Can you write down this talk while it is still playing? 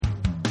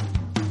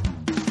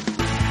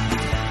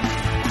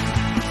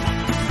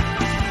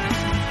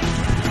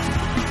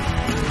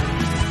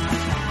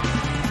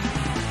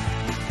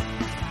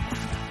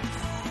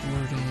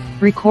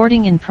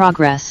Recording in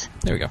progress.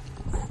 There we go.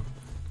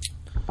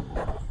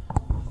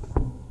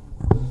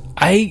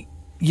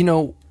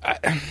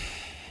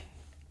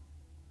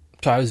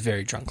 So I was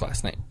very drunk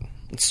last night.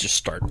 Let's just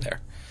start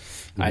there.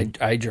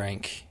 Mm-hmm. I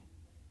drank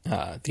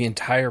the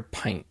entire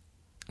pint.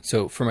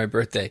 So for my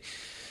birthday,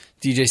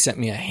 DJ sent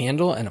me a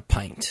handle and a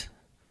pint.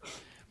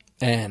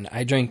 And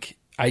I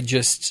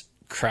just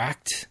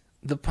cracked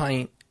the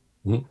pint,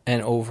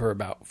 and over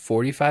about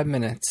 45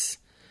 minutes,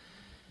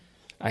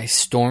 I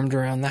stormed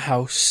around the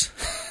house,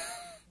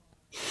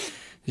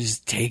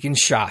 just taking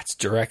shots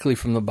directly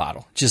from the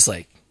bottle. Just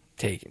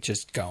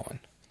going.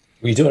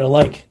 Were you doing it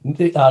like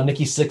Nikki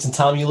Sixx and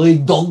Tommy Lee?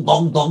 Dong,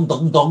 dong, dong,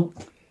 dong, dong.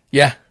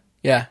 Yeah.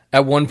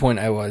 At one point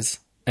I was.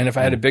 And if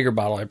I had a bigger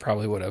bottle, I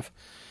probably would have.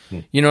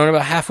 You know, and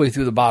about halfway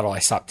through the bottle, I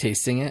stopped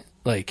tasting it.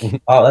 Like,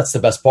 oh, that's the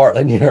best part.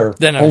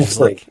 Then I was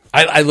just like,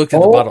 I looked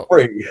at the bottle.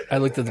 I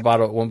looked at the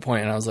bottle at one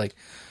point, and I was like,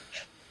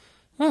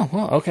 oh,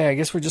 well, okay, I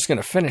guess we're just going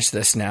to finish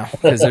this now.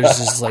 Because there's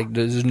just like,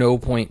 there's no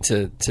point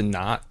to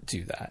not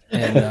do that.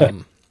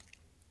 And,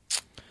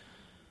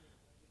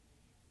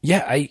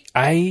 yeah,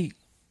 I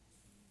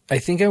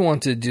think I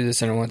want to do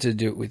this, and I want to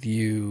do it with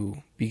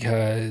you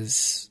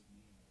because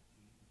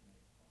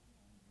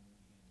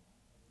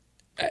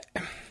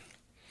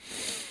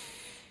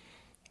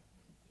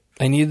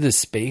I need the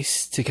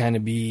space to kind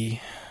of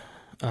be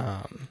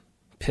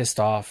pissed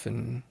off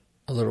and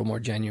a little more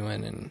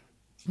genuine. And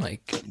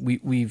like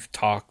we've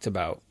talked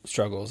about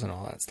struggles and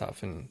all that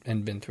stuff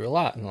and been through a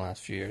lot in the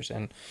last few years.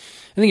 And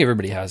I think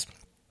everybody has.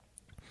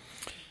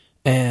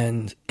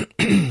 And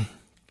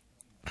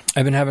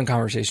I've been having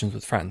conversations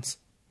with friends,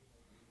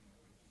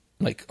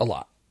 like a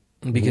lot,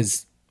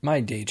 because my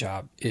day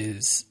job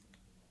is,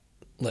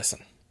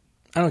 listen,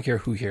 I don't care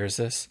who hears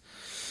this.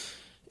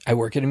 I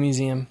work at a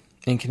museum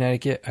in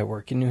Connecticut. I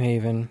work in New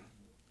Haven.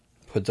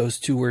 Put those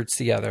two words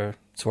together.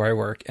 It's where I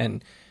work,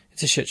 and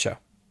it's a shit show.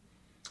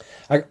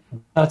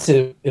 Not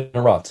to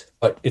interrupt,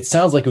 but it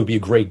sounds like it would be a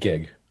great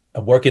gig,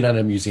 working at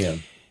a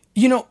museum.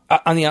 You know,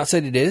 on the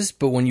outside it is,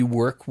 but when you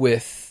work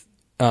with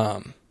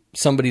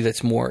somebody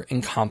that's more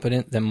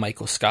incompetent than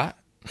Michael Scott.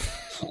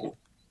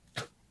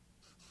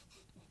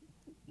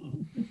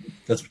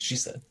 That's what she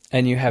said.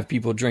 And you have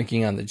people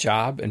drinking on the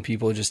job and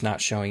people just not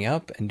showing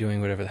up and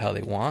doing whatever the hell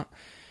they want.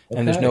 Okay.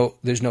 And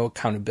there's no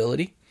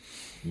accountability.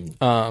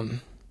 I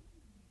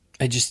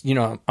just,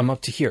 I'm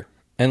up to here.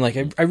 And like,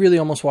 I really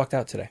almost walked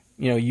out today.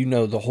 You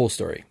know the whole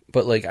story,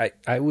 but like,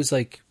 I was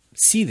like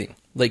seething,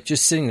 like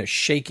just sitting there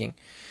shaking,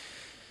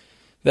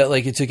 that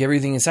like, it took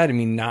everything inside of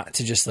me not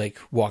to just like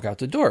walk out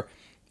the door.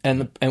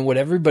 And what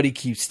everybody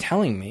keeps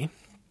telling me,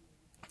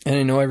 and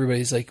I know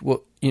everybody's like,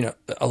 well,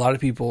 a lot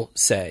of people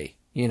say,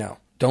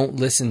 don't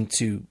listen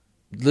to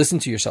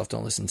yourself.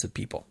 Don't listen to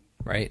people,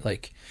 right?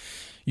 Like,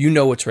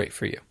 what's right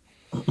for you.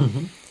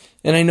 Mm-hmm.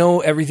 And I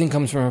know everything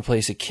comes from a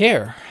place of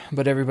care,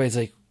 but everybody's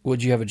like,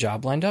 would you have a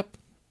job lined up?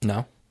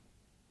 No.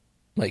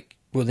 Like,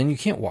 well, then you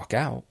can't walk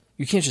out.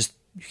 You can't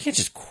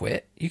just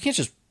quit. You can't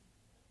just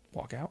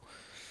walk out.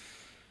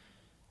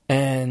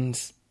 And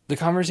the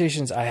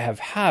conversations I have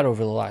had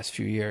over the last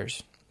few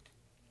years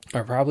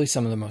are probably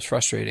some of the most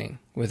frustrating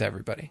with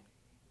everybody.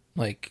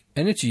 Like,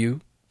 and it's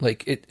you.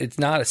 Like, it's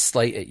not a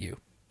slight at you.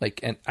 Like,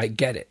 and I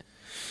get it.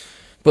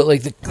 But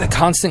like the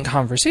constant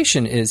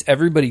conversation is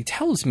everybody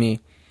tells me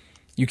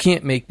you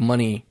can't make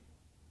money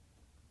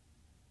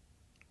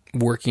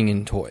working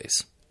in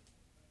toys.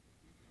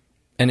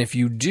 And if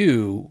you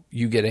do,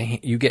 you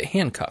get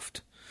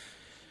handcuffed.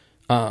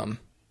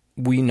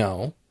 We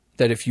know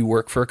that if you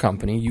work for a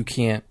company, you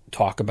can't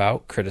talk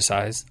about,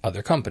 criticize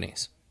other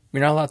companies.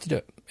 You're not allowed to do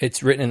it.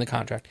 It's written in the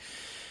contract.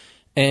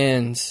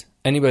 And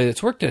anybody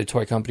that's worked at a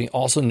toy company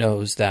also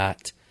knows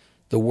that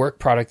the work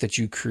product that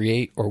you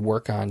create or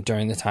work on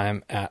during the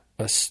time at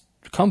a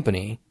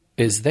company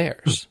is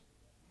theirs.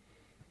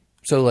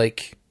 So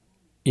like,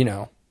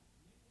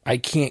 I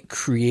can't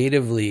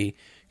creatively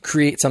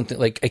create something,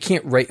 like I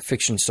can't write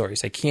fiction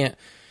stories. I can't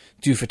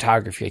do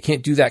photography. I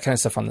can't do that kind of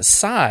stuff on the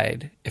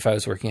side if I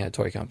was working at a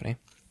toy company,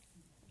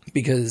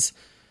 because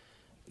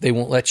they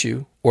won't let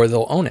you, or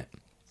they'll own it.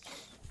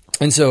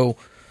 And so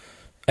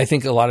I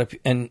think a lot of,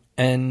 and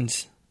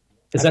is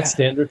that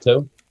standard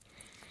too?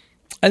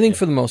 I think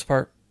for the most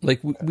part, like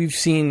we've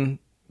seen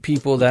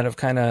people that have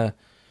kind of,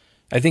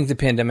 I think the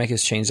pandemic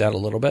has changed that a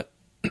little bit.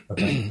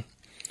 Okay.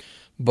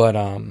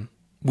 But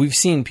we've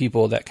seen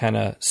people that kind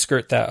of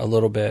skirt that a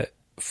little bit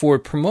for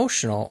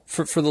promotional,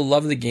 for the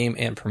love of the game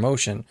and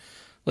promotion.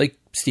 Like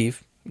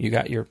Steve, you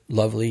got your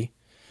lovely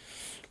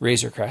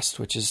Razor Crest,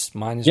 which is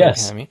mine is right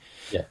behind me.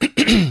 Yeah.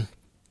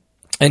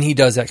 And he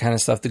does that kind of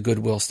stuff, the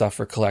Goodwill stuff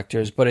for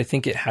collectors, but I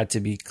think it had to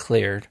be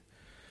cleared.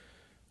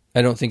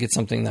 I don't think it's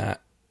something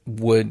that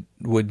would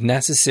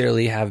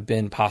necessarily have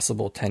been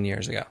possible 10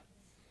 years ago.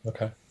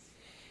 Okay.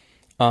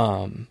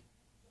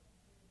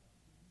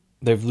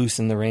 They've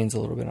loosened the reins a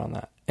little bit on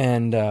that.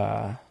 And,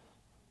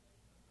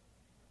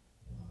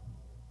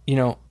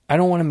 I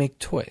don't want to make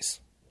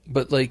toys,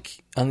 but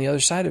like on the other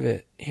side of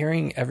it,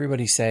 hearing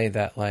everybody say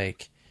that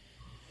like,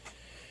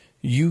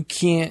 you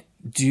can't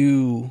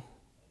do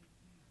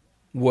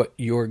what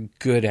you're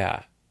good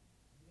at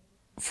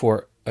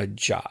for a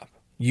job.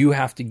 You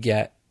have to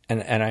get,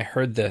 and I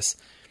heard this,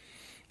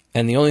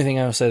 and the only thing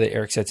I will say that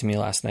Eric said to me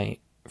last night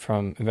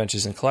from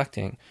Adventures in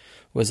Collecting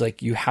was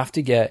like, you have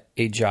to get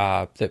a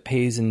job that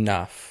pays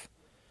enough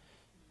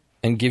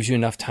and gives you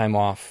enough time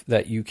off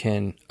that you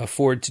can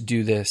afford to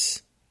do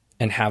this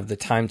and have the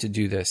time to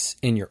do this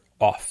in your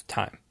off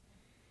time,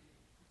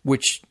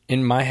 which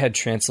in my head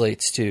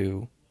translates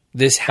to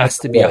this has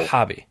to be a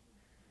hobby.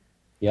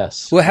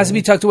 Yes. Well, it has to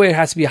be tucked away. It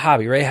has to be a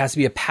hobby, right? It has to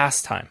be a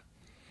pastime.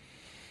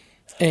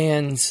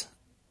 And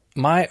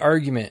my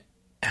argument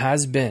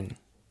has been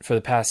for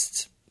the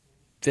past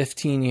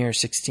 15 years,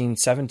 16,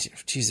 17,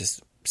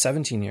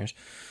 17 years,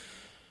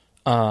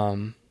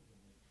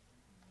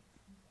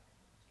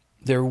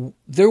 there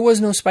was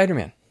no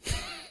Spider-Man.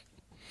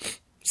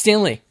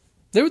 Stan Lee.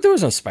 There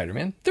was no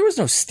Spider-Man. There was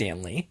no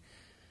Stan Lee.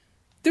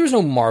 There was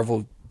no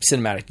Marvel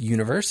Cinematic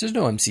Universe. There's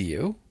no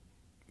MCU.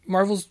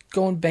 Marvel's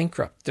going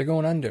bankrupt. They're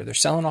going under. They're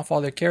selling off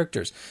all their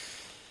characters.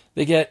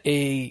 They get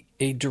a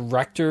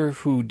director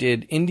who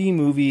did indie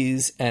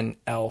movies and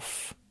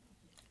Elf,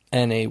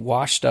 and a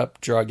washed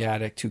up drug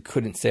addict who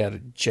couldn't stay out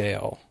of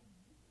jail,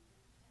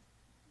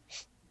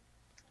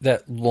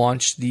 that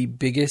launched the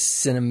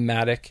biggest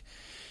cinematic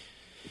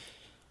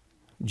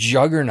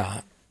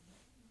juggernaut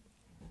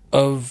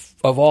of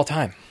all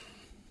time.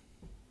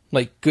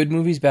 Like, good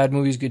movies, bad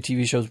movies, good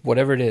TV shows,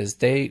 whatever it is,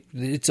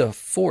 it's a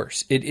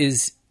force. It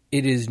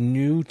is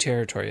new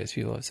territory, as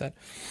people have said.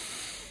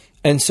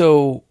 And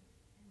so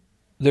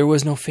there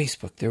was no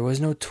Facebook, there was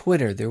no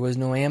Twitter, there was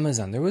no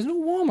Amazon, there was no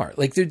Walmart.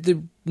 Like,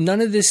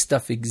 none of this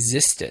stuff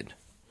existed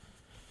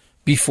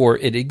before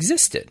it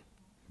existed.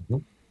 Mm-hmm.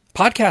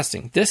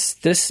 Podcasting,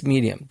 this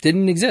medium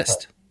didn't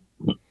exist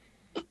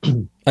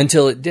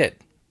until it did.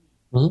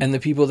 Mm-hmm. And the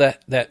people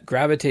that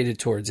gravitated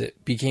towards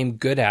it became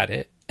good at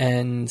it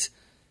and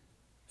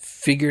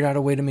figured out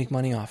a way to make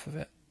money off of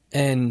it.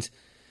 And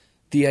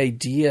the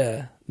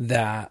idea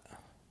that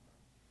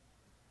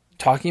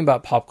talking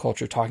about pop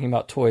culture, talking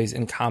about toys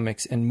and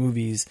comics and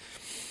movies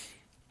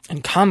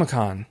and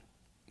Comic-Con,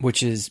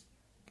 which is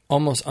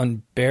almost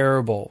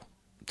unbearable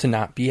to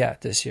not be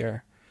at this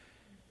year,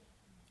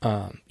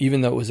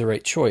 even though it was the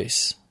right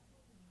choice,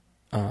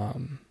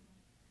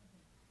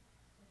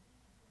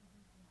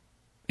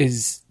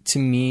 is, to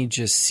me,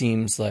 just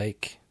seems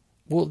like,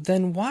 well,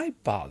 then why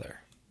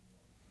bother?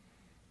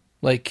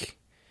 Like,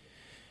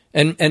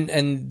 and I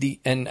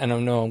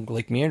don't know, I'm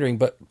like meandering,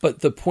 but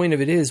the point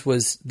of it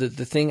was the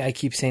thing I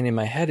keep saying in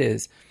my head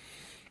is,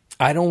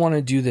 I don't want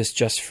to do this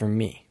just for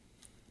me.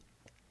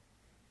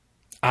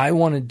 I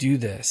want to do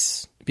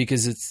this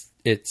because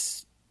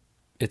it's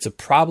a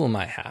problem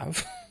I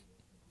have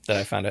that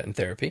I found out in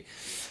therapy,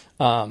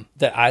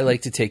 that I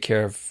like to take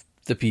care of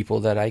the people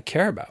that I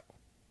care about.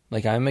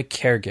 Like, I'm a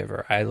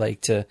caregiver. I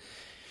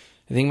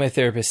think my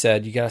therapist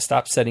said, you got to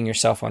stop setting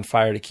yourself on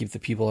fire to keep the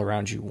people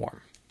around you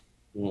warm.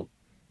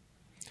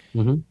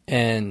 Mm-hmm.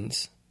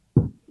 And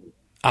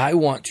I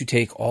want to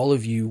take all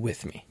of you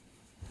with me.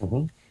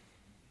 Mm-hmm.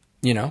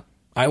 You know,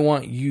 I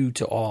want you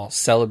to all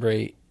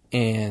celebrate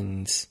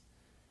and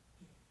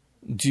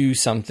do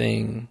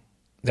something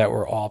that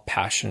we're all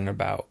passionate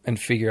about and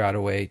figure out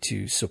a way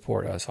to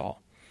support us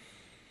all.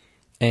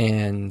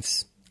 And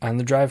on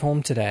the drive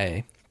home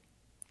today,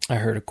 I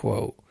heard a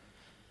quote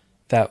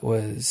that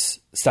was,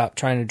 stop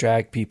trying to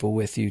drag people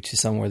with you to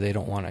somewhere they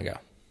don't want to go.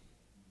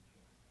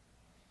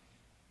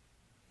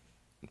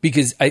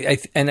 Because I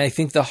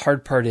think the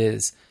hard part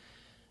is,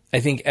 I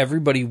think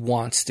everybody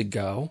wants to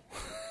go.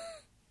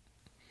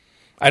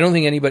 I don't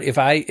think anybody, if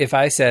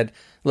I said,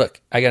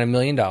 look, I got $1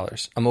 million,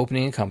 I'm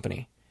opening a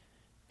company,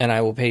 and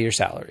I will pay your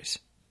salaries.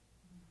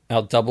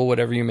 I'll double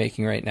whatever you're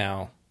making right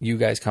now. You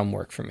guys come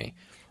work for me.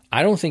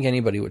 I don't think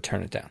anybody would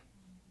turn it down.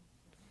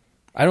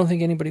 I don't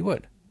think anybody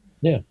would.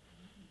 Yeah.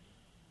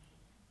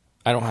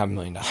 I don't have $1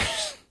 million.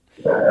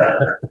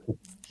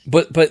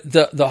 But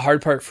the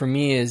hard part for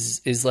me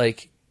is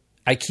like,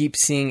 I keep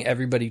seeing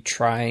everybody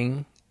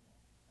trying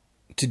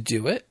to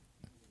do it,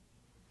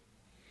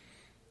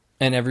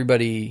 and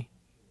everybody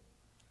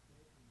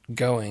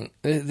going,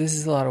 this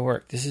is a lot of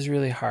work. This is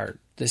really hard.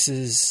 This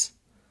is,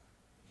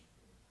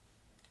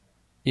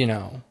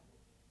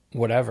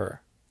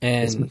 whatever.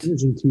 And it's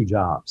managing 2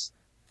 jobs.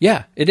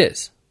 Yeah, it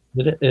is.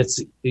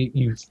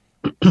 You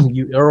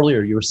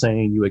earlier you were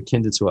saying you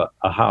akin it to a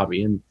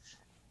hobby, and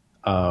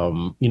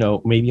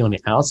maybe on the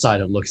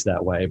outside it looks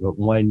that way, but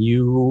when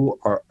you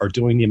are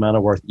doing the amount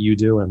of work that you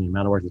do and the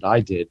amount of work that I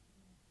did,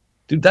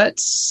 dude,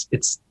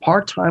 it's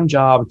part-time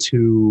job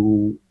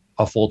to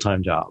a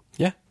full-time job.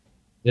 Yeah,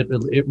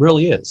 it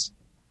really is.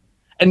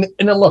 And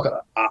then look,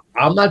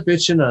 I'm not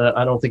bitching.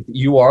 I don't think that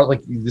you are.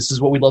 Like, this is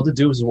what we love to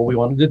do. This is what we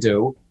wanted to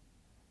do,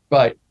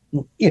 but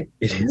it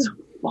is a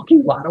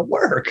fucking lot of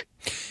work.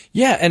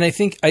 Yeah, and I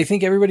think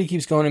everybody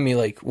keeps going to me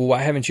like, well,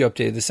 why haven't you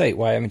updated the site?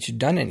 Why haven't you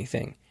done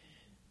anything?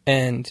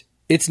 And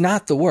it's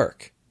not the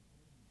work.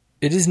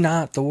 It is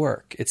not the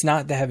work. It's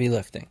not the heavy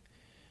lifting.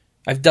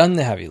 I've done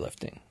the heavy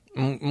lifting.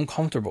 I'm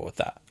comfortable with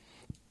that.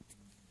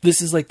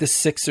 This is like the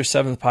 6th or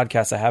 7th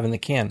podcast I have in the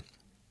can.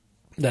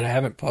 that I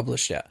haven't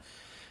published yet.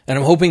 And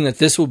I'm hoping that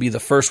this will be the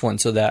first one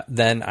so that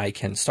then I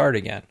can start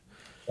again.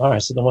 All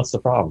right. So then what's the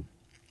problem?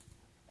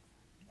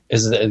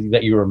 Is it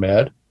that you were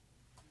mad?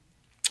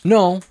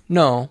 No.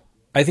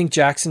 I think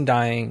Jackson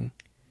dying,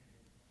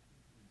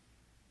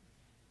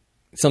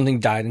 something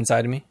died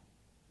inside of me.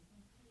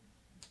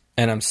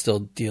 And I'm still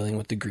dealing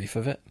with the grief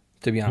of it,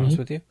 to be honest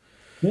with you.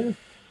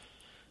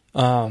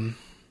 Yeah.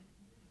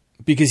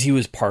 Because he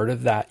was part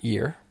of that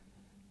year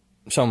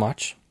so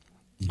much.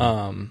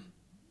 And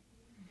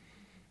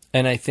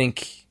I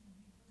think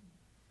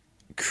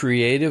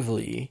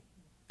creatively,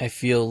 I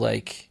feel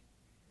like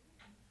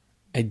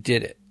I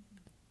did it.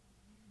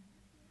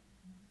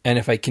 And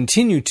if I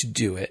continue to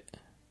do it,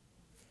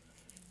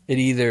 it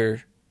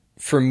either,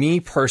 for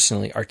me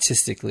personally,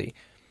 artistically,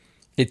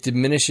 it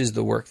diminishes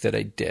the work that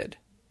I did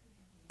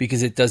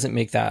because it doesn't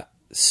make that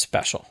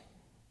special.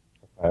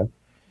 Okay.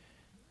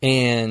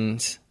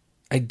 And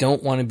I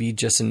don't want to be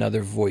just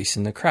another voice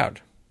in the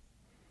crowd.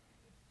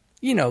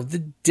 You know,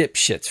 the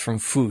dipshits from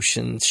Foosh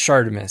and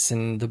Chartemis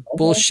and the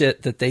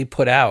bullshit that they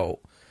put out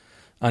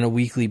on a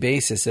weekly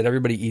basis that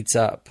everybody eats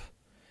up.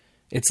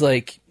 It's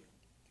like,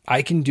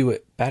 I can do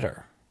it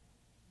better.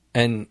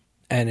 And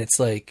it's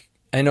like,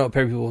 I know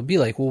people will be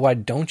like, well, why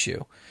don't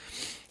you?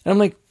 And I'm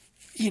like,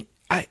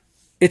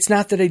 it's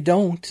not that I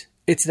don't.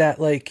 It's that,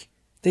 like,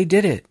 they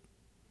did it.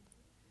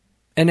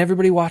 And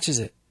everybody watches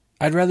it.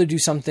 I'd rather do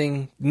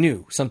something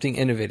new, something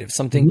innovative,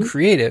 something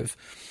creative.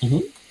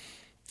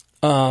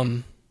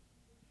 And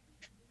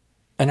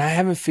I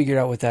haven't figured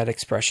out what that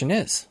expression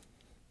is.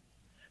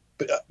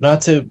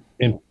 Not to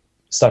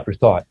stop your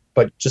thought,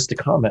 but just to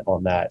comment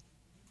on that,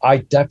 I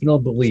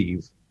definitely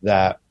believe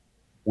that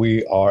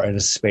we are in a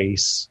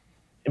space,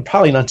 and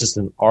probably not just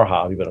in our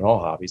hobby, but in all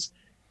hobbies,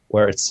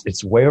 where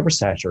it's way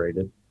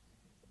oversaturated,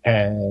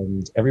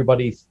 and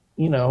everybody,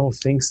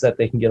 thinks that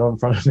they can get on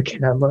front of the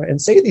camera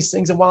and say these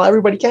things, and while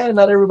everybody can,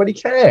 not everybody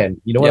can.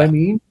 You know what I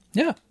mean?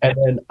 Yeah.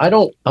 And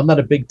I'm not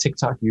a big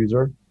TikTok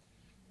user.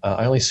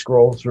 I only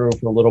scroll through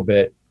for a little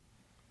bit,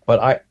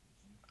 but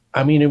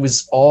I mean, it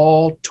was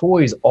all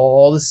toys,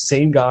 all the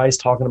same guys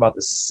talking about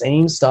the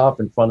same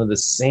stuff in front of the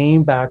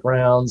same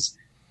backgrounds.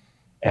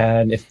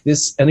 And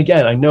and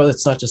again, I know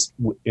that's not just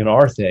in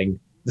our thing.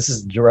 This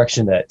is the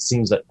direction that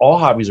seems that all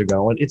hobbies are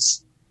going.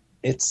 It's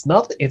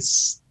not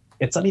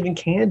even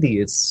candy.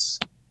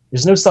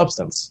 There's no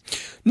substance.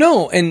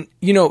 No. And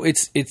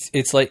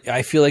it's like,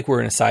 I feel like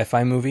we're in a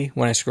sci-fi movie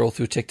when I scroll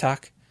through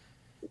TikTok.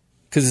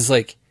 'Cause it's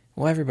like,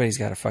 well, everybody's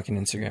got a fucking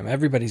Instagram.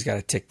 Everybody's got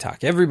a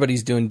TikTok.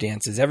 Everybody's doing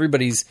dances.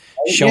 Everybody's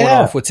showing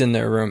off what's in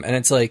their room. And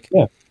it's like,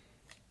 all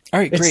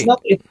right, great.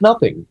 It's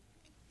nothing.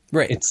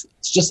 Right. It's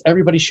just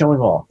everybody showing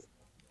off.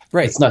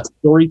 Right. It's not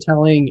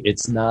storytelling.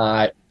 It's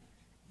not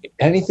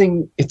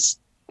anything. It's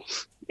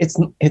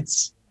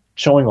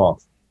showing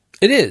off.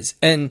 It is.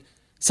 And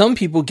some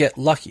people get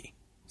lucky.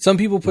 Some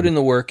people put in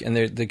the work and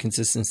the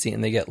consistency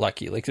and they get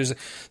lucky. Like there's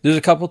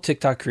a couple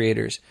TikTok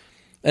creators.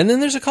 And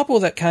then there's a couple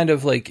that kind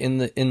of like in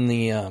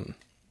the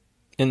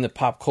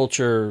pop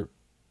culture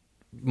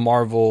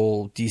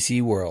Marvel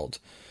DC world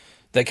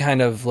that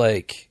kind of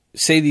like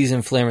say these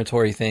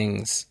inflammatory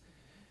things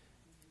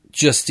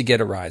just to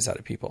get a rise out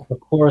of people. Of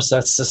course,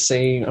 that's the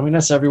same. I mean,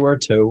 that's everywhere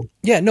too.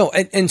 Yeah, no.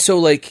 And so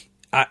like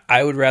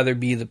I would rather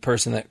be the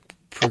person that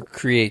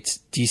creates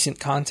decent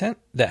content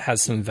that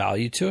has some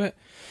value to it.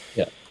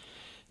 Yeah.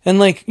 And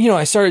like,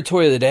 I started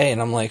Toy of the Day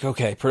and I'm like,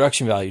 okay,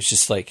 production value is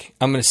just like,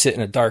 I'm going to sit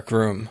in a dark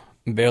room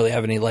and barely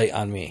have any light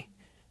on me,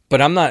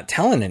 but I'm not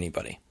telling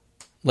anybody.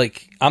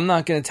 Like, I'm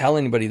not going to tell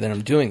anybody that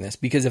I'm doing this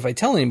because if I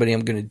tell anybody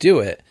I'm going to do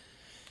it,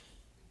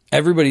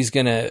 everybody's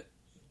going to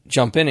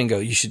jump in and go,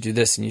 you should do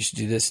this and you should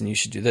do this and you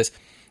should do this.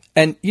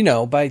 And,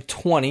 by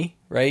 20,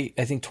 right?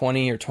 I think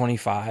 20 or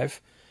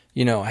 25,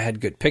 I had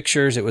good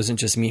pictures. It wasn't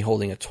just me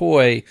holding a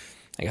toy.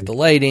 I got the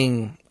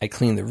lighting. I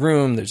cleaned the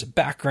room. There's a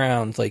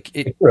background. Like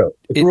it grew.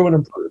 It grew and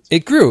improved.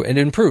 It grew and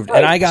improved. Right.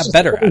 And I got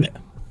better at it.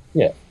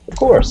 Yeah, of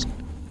course.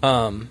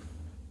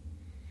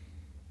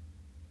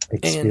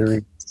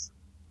 Experience.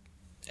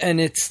 And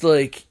it's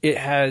like,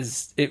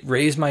 it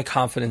raised my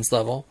confidence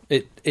level.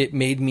 It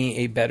made me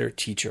a better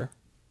teacher,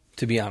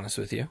 to be honest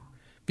with you,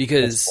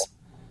 because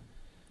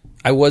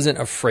I wasn't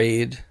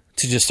afraid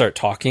to just start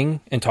talking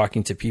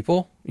to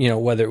people,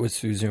 whether it was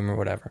through Zoom or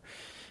whatever.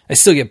 I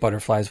still get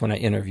butterflies when I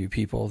interview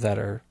people that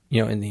are,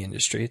 in the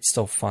industry. It's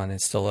still fun.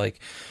 It's still like,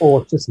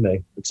 oh, it's just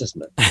me. It's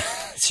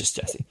just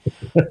Jesse.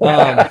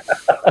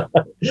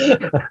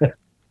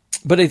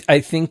 But I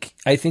think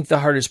the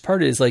hardest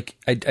part is like,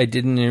 I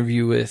did an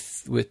interview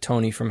with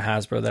Tony from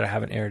Hasbro that I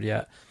haven't aired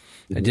yet.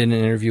 Mm-hmm. I did an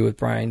interview with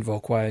Brian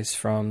Volkweiss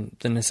from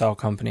the Nacelle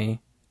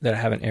Company that I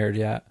haven't aired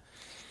yet.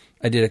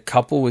 I did a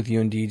couple with you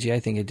and DJ.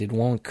 I think I did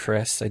one with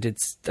Chris. I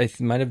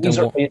might have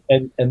done one.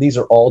 And these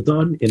are all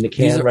done in the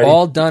can. These are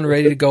all done,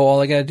 ready to go.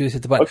 All I got to do is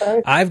hit the button.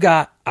 Okay. I've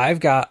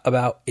got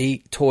about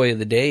 8 Toy of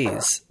the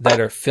Days that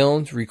are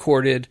filmed,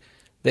 recorded.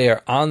 They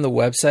are on the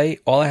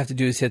website. All I have to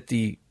do is hit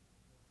the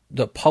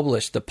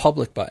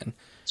public button.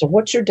 So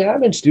what's your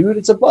damage, dude?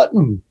 It's a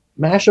button.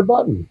 Mash a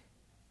button.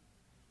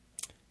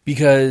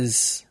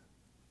 Because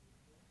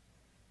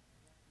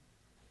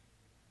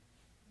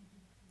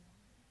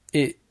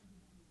it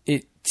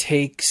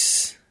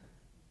takes,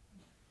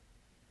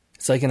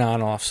 it's like an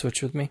on-off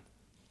switch with me.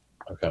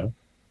 Okay.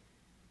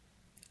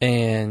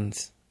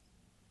 And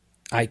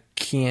I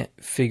can't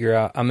figure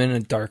out, I'm in a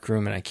dark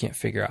room and I can't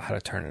figure out how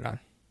to turn it on.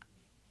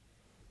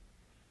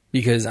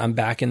 Because I'm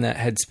back in that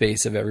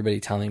headspace of everybody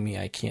telling me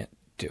I can't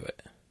do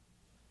it.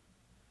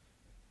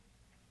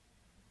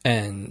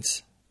 And,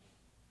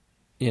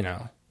 you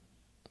know,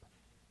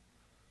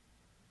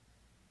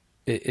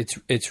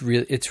 it's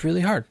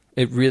really hard.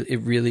 It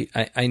really,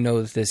 I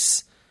know that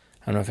this,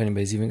 I don't know if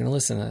anybody's even going to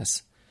listen to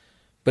this,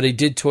 but I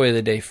did Toy of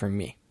the Day for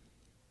me.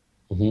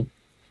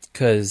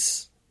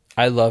 Because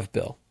I love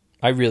Bill.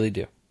 I really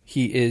do.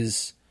 He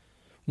is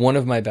one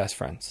of my best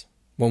friends.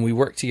 When we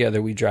work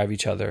together, we drive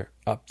each other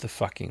up the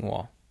fucking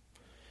wall.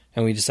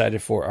 And we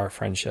decided for our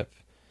friendship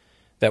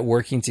that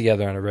working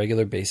together on a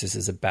regular basis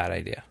is a bad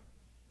idea.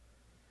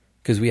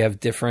 Because we have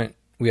different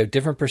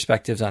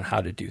perspectives on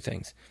how to do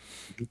things.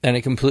 And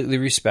I completely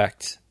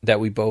respect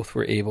that we both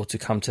were able to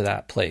come to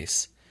that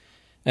place.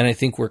 And I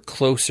think we're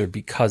closer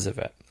because of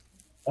it.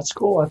 That's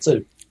cool.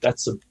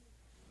 That's a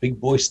big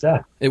boy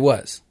step. It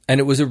was. And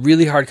it was a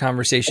really hard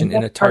conversation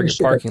in a Target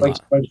parking lot.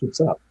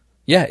 Friendships up.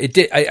 Yeah, it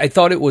did. I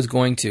thought it was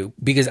going to,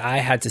 because I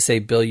had to say,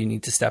 Bill, you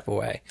need to step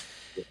away.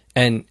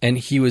 And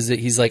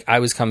he's like, I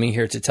was coming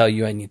here to tell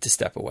you I need to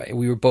step away.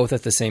 We were both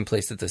at the same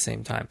place at the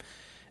same time.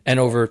 And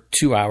over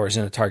 2 hours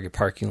in a Target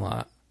parking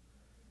lot,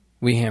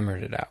 we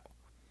hammered it out.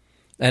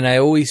 And I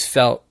always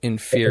felt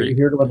inferior. Are you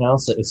here to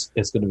announce that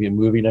it's going to be a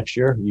movie next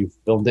year? You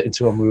filmed it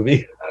into a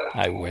movie?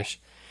 I wish.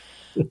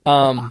 You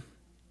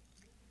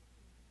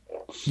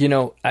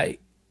know,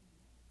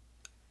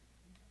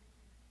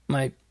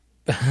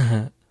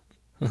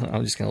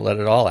 I'm just going to let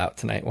it all out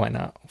tonight. Why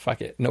not?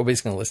 Fuck it.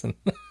 Nobody's going to listen.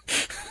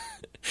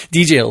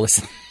 DJ will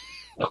listen.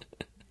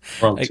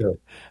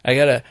 I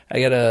got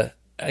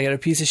a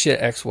piece of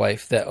shit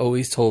ex-wife that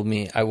always told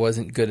me I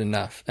wasn't good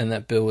enough and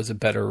that Bill was a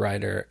better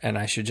writer and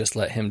I should just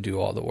let him do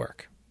all the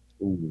work.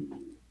 Ooh.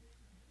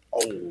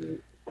 Oh,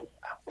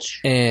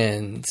 ouch.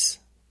 And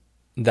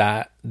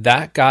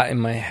that got in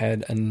my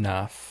head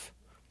enough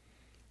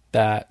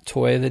that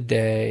Toy of the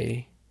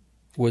Day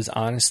was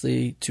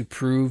honestly to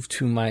prove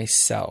to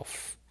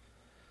myself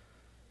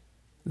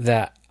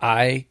that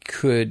I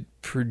could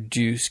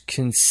produce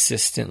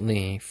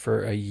consistently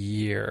for a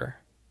year.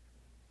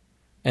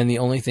 And the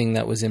only thing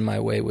that was in my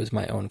way was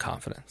my own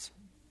confidence.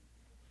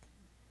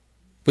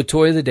 But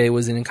Toy of the Day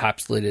was an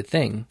encapsulated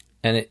thing,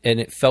 and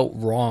it felt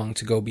wrong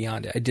to go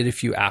beyond it. I did a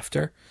few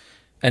after,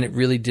 and it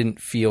really didn't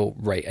feel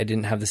right. I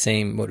didn't have the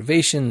same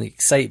motivation, the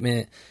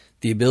excitement,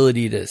 the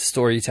ability to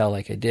storytell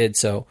like I did.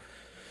 So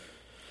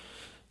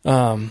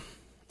I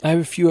have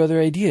a few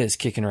other ideas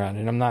kicking around,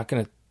 and I'm not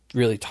going to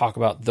really talk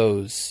about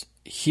those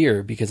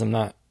here because I'm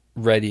not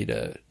ready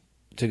to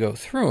go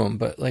through them,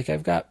 but like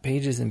I've got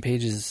pages and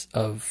pages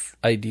of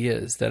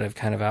ideas that I've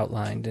kind of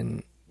outlined,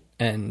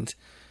 and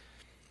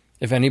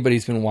if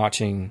anybody's been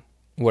watching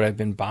what I've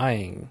been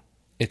buying,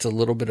 it's a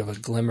little bit of a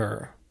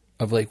glimmer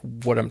of like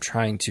what I'm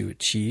trying to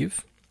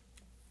achieve.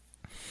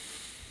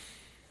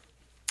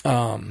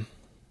 But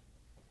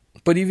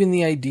even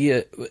the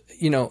idea,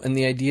 you know, and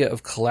the idea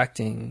of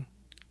collecting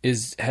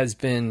has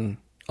been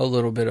a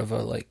little bit of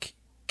a like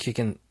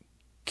kicking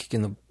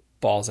the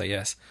balls, I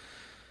guess.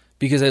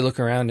 Because I look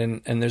around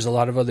and there's a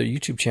lot of other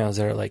YouTube channels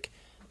that are like,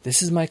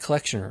 this is my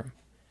collection room.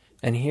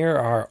 And here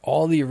are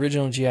all the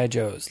original G.I.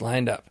 Joes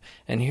lined up.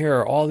 And here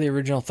are all the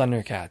original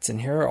Thundercats.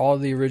 And here are all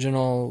the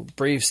original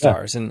Brave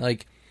Stars. Yeah. And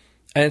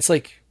it's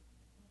like...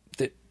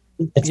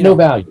 It's no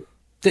value.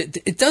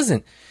 It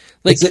doesn't.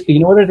 Like, you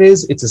know what it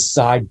is? It's a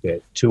side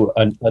bit to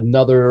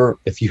another...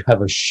 If you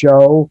have a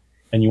show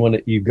and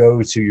you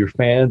go to your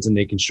fans and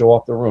they can show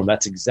off the room,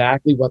 that's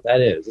exactly what that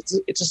is.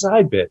 It's a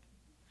side bit.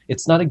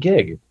 It's not a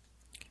gig.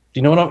 Do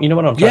you know what I'm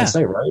trying to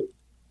say, right?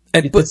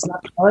 It's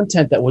not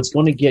content that what's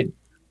going to get.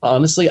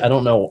 Honestly, I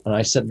don't know. And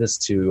I said this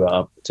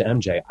to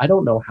MJ. I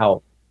don't know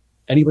how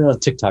anybody on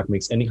TikTok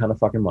makes any kind of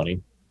fucking money.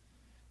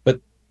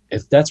 But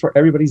if that's where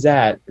everybody's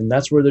at, and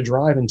that's where they're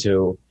driving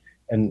to,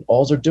 and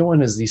all they're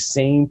doing is these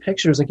same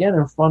pictures again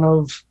in front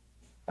of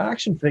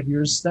action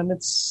figures, then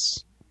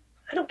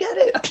I don't get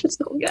it. I just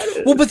don't get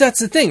it. Well, but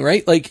that's the thing,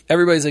 right? Like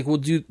everybody's like, well,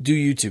 do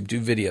YouTube,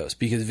 do videos,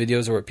 because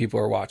videos are what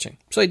people are watching.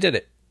 So I did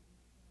it.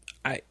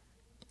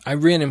 I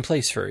ran in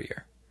place for a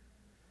year.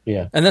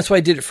 Yeah. And that's why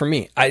I did it for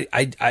me.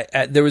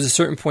 There was a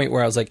certain point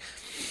where I was like,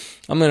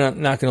 I'm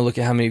not going to look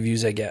at how many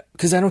views I get,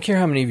 because I don't care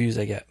how many views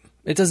I get.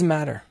 It doesn't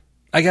matter.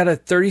 I got a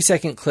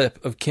 30-second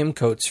clip of Kim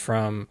Coates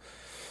from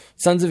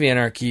Sons of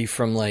Anarchy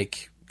from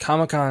like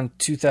Comic-Con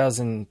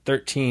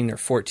 2013 or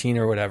 14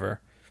 or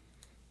whatever.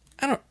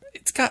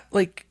 It's got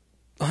like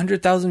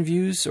 100,000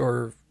 views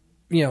or,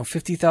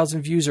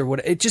 50,000 views or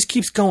what. It just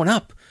keeps going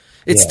up.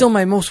 It's still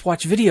my most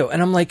watched video.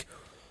 And I'm like,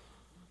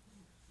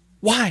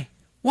 why?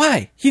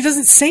 He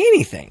doesn't say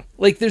anything.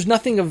 Like, there's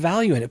nothing of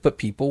value in it, but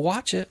people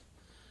watch it.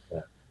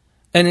 Yeah.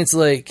 And it's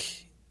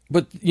like,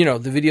 but, the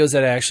videos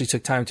that I actually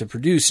took time to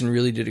produce and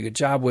really did a good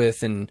job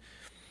with and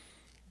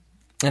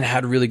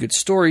had really good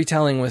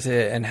storytelling with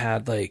it and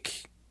had,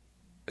 like,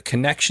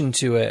 connection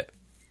to it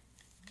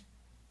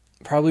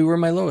probably were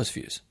my lowest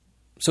views.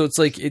 So it's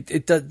like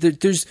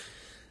there's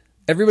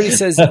everybody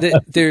says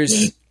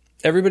that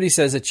everybody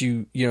says that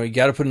you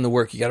got to put in the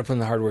work, you got to put in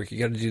the hard work, you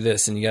got to do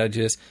this and you got to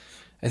do this.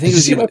 I think Did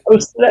you see my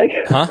post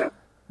today? Huh?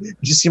 Did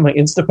you see my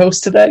Insta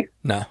post today?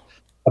 No.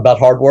 About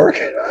hard work?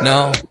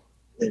 No.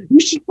 You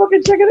should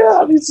fucking check it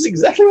out. This is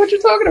exactly what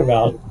you're talking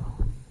about.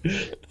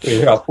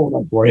 Here, I'll pull it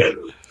up for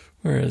you.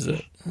 Where is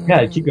it?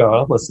 Yeah, keep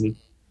going. I'm listening.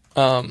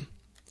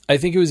 I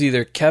think it was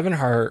either Kevin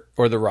Hart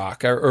or The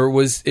Rock, or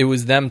it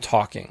was them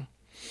talking.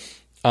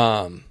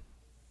 They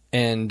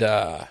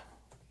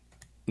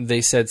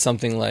said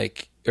something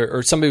like,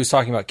 or somebody was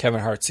talking about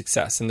Kevin Hart's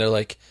success, and they're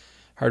like,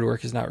 hard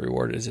work is not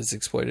rewarded, it's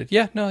exploited.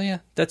 Yeah,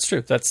 that's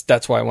true.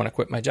 That's why I want to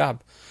quit my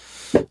job.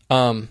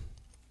 So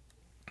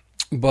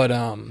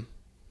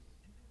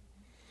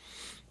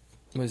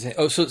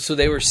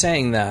they were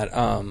saying that,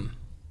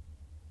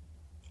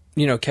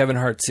 Kevin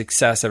Hart's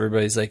success,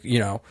 everybody's like,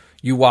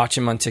 you watch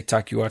him on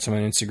TikTok, you watch him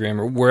on Instagram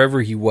or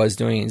wherever he was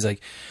doing. He's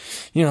like,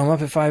 I'm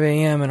up at 5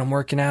 a.m. and I'm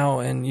working out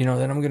and,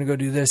 then I'm going to go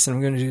do this and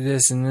I'm going to do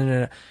this. And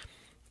then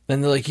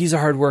they're like, he's a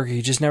hard worker.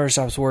 He just never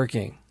stops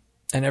working.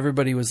 And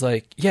everybody was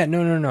like, yeah,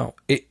 no.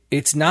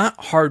 It's not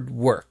hard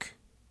work.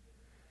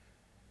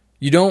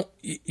 You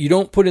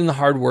don't put in the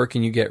hard work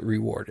and you get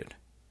rewarded.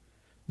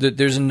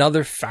 There's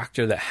another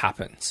factor that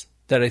happens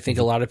that I think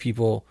a lot of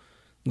people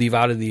leave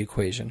out of the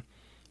equation,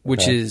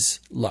 which is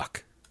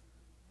luck.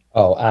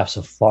 Oh,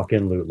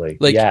 absolutely.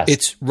 Like, yes.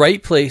 It's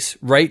right place,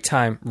 right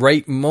time,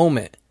 right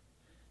moment,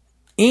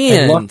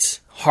 and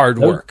hard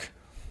work.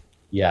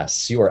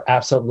 Yes, you are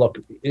absolutely. Look,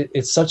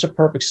 it's such a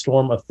perfect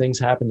storm of things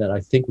happen that I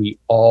think we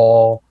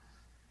all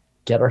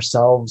get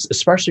ourselves,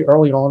 especially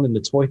early on in the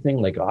toy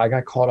thing. Like, I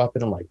got caught up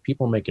in it, like,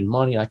 people making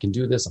money. I can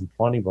do this. I'm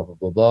funny, blah, blah,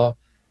 blah, blah.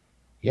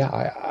 Yeah,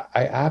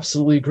 I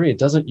absolutely agree. It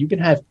doesn't, you can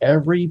have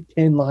every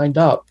pin lined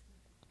up,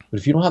 but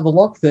if you don't have the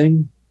luck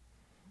thing,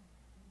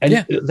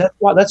 and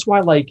that's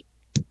why, like,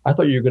 I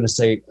thought you were going to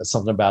say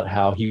something about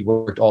how he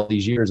worked all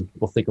these years and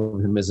people think of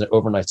him as an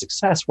overnight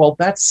success. Well,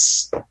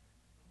 that's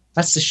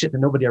the shit that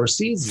nobody ever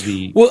sees.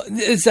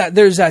 There's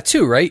that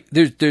too, right?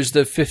 There's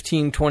the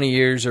 15, 20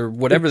 years or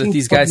whatever that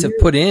these guys have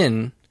put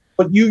in.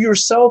 But you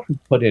yourself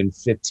have put in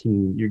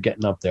 15. You're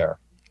getting up there.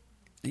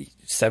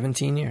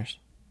 17 years.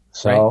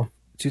 So right?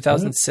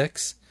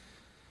 2006.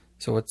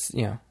 So what's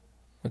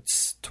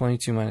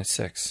 22 minus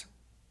 6?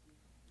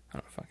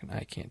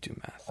 I can't do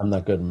math. I'm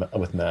not good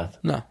with math.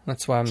 No,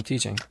 that's why I'm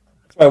teaching.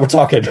 That's why we're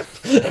talking.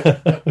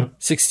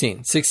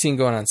 16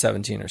 going on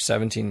 17 or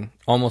 17,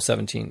 almost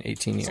 17,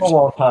 18 years. It's a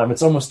long time.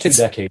 It's almost 2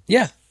 decades.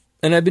 Yeah.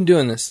 And I've been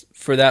doing this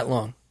for that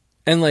long.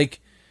 And like,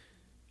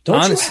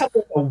 don't you have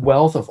a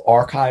wealth of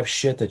archive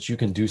shit that you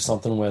can do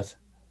something with?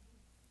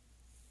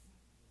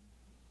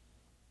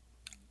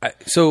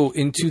 So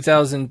in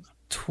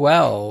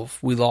 2012,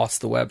 we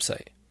lost the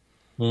website.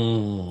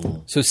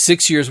 So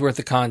 6 years worth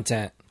of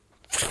content,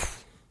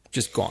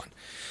 just gone.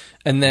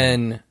 And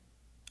then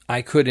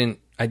I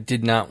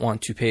did not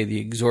want to pay the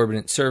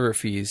exorbitant server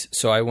fees.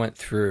 So I went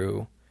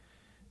through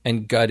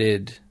and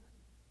gutted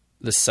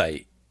the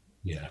site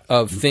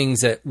of things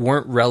that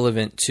weren't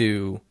relevant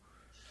to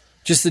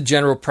just the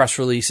general press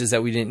releases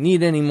that we didn't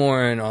need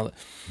anymore and all that.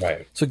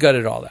 Right. So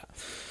gutted all that.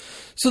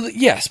 So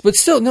yes, but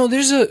still, no,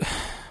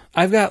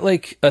 I've got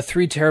like a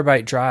 3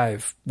 terabyte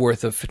drive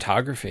worth of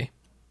photography.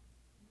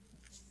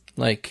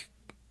 Like,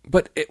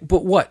 but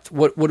what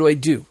do I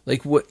do?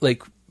 Like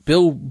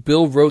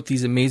Bill wrote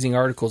these amazing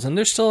articles and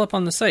they're still up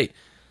on the site.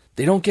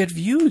 They don't get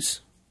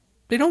views.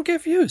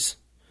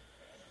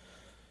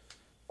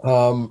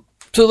 So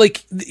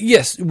like,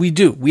 yes, we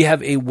do. We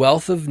have a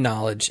wealth of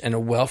knowledge and a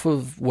wealth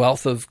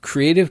of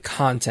creative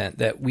content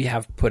that we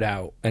have put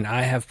out and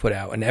I have put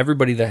out and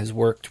everybody that has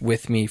worked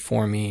with me,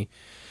 for me,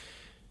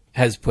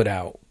 has put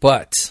out.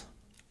 But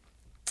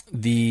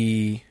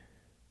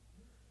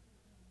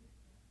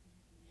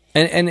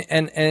And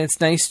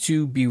it's nice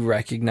to be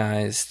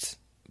recognized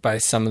by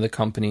some of the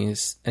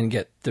companies and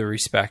get the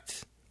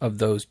respect of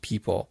those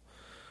people.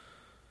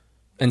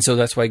 And so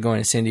that's why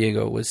going to San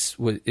Diego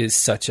is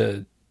such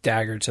a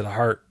dagger to the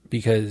heart,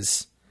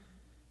 because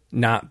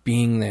not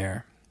being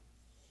there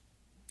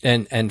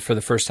and for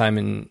the first time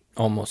in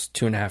almost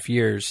 2.5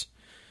 years,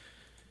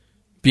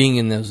 being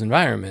in those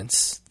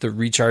environments, the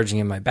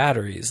recharging of my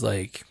batteries,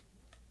 like,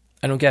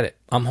 I don't get it.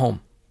 I'm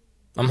home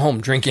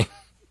drinking.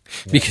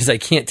 Because I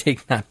can't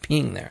take not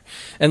being there.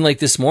 And like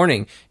this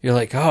morning, you're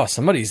like, oh,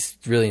 somebody's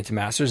really into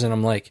Masters. And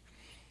I'm like,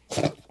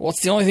 well,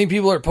 it's the only thing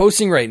people are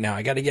posting right now.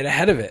 I got to get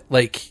ahead of it.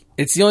 Like,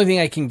 it's the only thing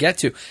I can get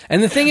to.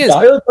 And the thing is,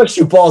 I only bust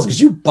you balls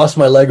because you bust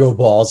my Lego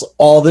balls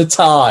all the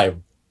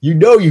time. You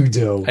know you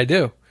do. I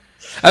do.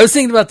 I was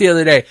thinking about the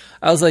other day.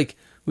 I was like,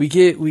 we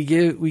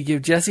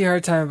give Jesse a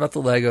hard time about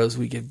the Legos.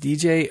 We give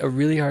DJ a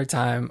really hard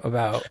time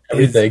about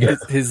everything.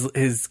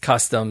 his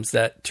customs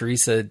that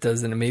Teresa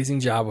does an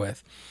amazing job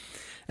with.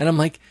 And I'm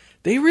like,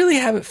 they really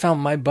haven't found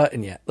my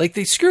button yet. Like,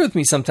 they screw with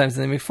me sometimes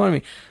and they make fun of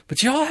me,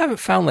 but y'all haven't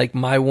found like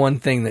my one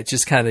thing that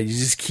just kind of, you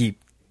just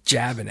keep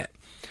jabbing it.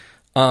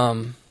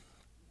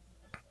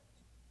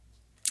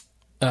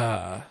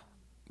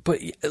 But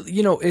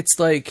it's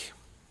like,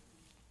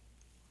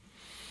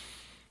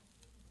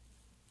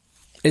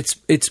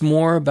 it's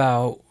more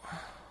about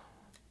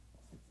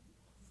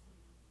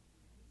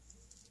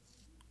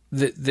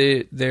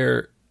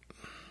there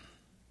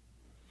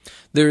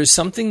is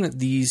something that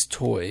these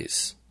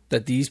toys,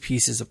 that these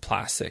pieces of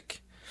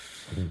plastic,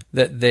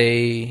 that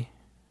they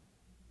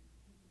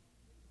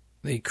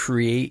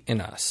create in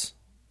us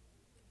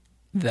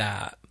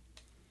that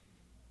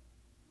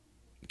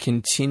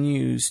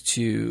continues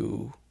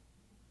to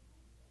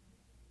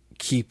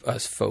keep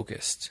us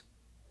focused.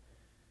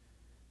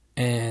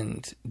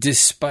 And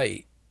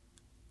despite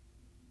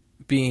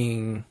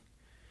being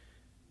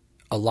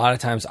a lot of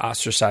times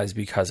ostracized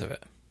because of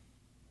it.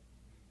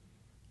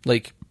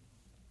 Like,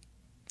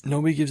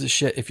 nobody gives a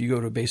shit if you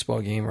go to a baseball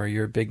game or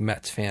you're a big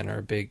Mets fan or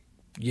a big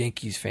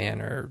Yankees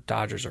fan or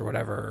Dodgers or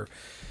whatever, or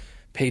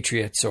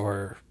Patriots,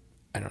 or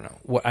I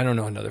don't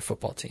know another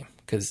football team,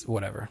 because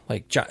whatever,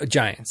 like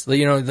Giants,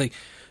 like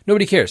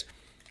nobody cares.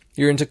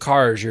 You're into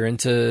cars, you're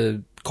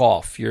into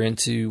golf, you're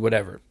into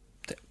whatever.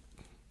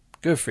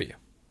 Good for you,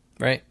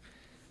 right?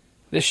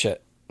 This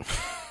shit,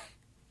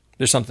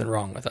 there's something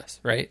wrong with us,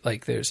 right?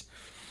 Like there's,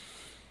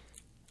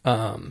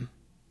 and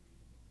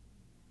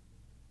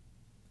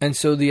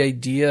so the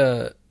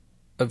idea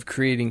of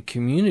creating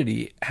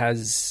community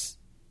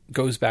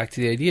goes back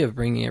to the idea of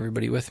bringing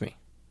everybody with me.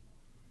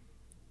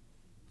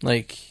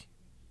 Like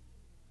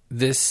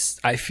this,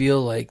 I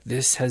feel like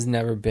this has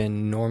never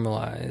been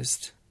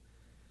normalized.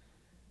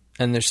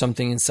 And there's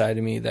something inside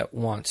of me that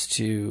wants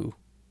to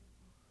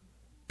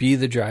be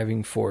the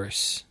driving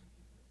force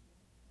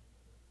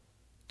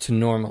to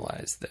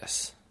normalize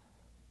this.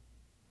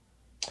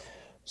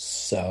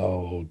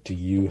 So, do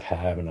you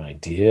have an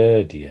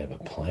idea? Do you have a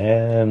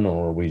plan?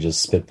 Or are we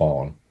just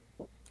spitballing?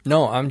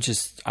 No, I'm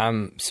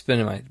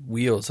spinning my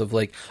wheels of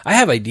like, I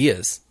have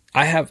ideas.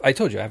 I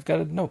told you, I've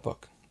got a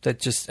notebook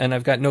and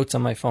I've got notes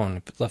on my phone.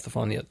 I left the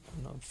phone, the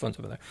phone's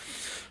over there.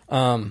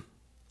 I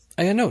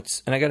got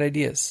notes and I got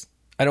ideas.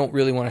 I don't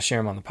really want to share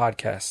them on the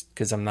podcast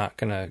because I'm not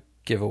going to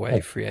give away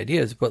free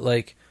ideas, but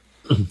like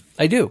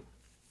I do.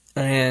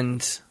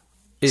 And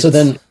so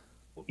then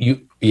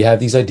you have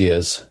these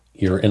ideas,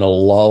 you're in a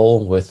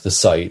lull with the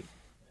site.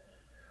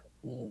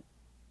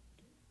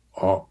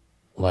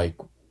 Like,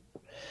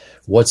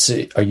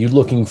 are you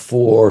looking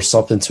for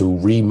something to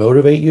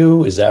re-motivate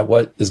you? Is that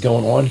what is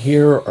going on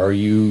here? Are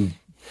you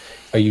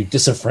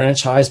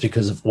disenfranchised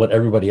because of what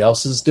everybody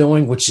else is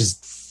doing, which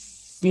is,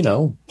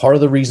 part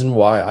of the reason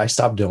why I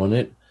stopped doing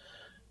it.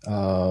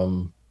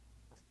 So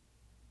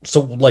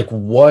like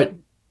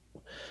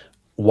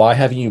why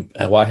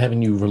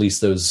haven't you released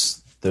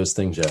those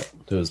things yet?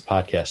 Those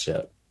podcasts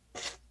yet?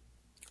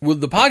 Well,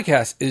 the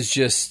podcast is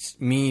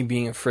just me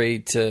being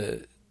afraid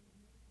to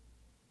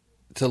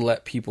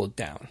let people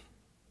down.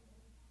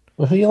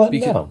 Well, who are you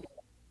letting down?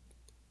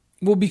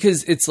 Well,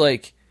 because it's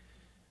like,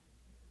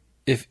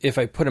 if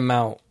I put them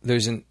out,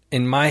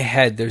 in my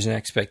head, there's an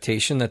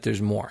expectation that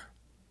there's more.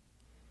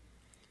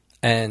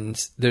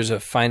 And there's a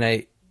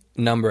finite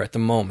number at the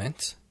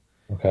moment.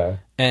 Okay.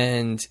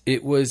 And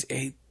it was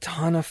a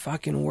ton of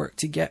fucking work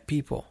to get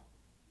people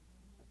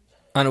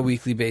on a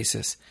weekly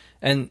basis.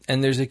 And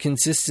there's a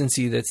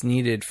consistency that's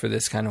needed for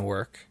this kind of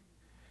work.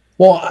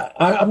 Well,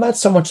 I'm not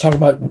so much talking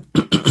about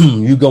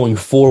you going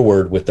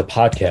forward with the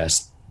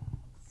podcast.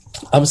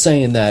 I'm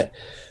saying that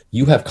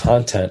you have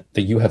content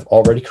that you have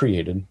already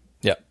created.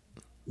 Yep.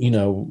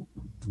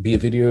 Be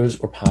it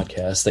videos or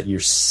podcasts that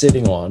you're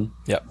sitting on.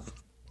 Yep.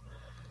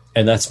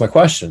 And that's my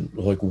question.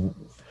 Like,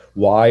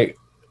 why?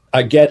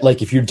 I get,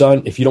 like, if you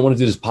don't want to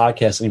do this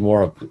podcast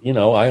anymore,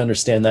 I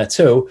understand that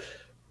too.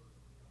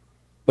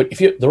 But if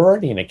they're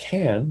already in a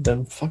can,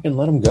 then fucking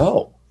let them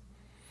go.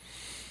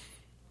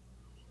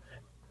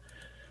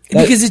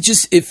 Because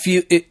it's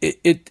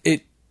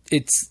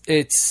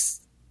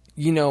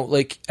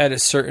like at a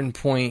certain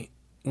point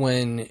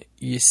when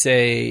you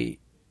say,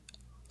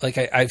 like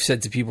I've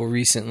said to people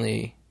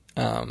recently,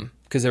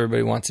 because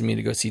everybody wanted me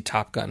to go see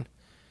Top Gun.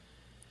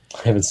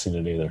 I haven't seen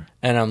it either.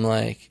 And I'm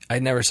like, I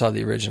never saw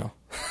the original.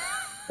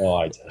 Oh,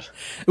 I did.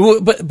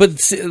 Well, but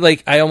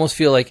like, I almost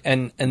feel like,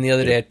 and the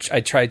other day I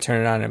tried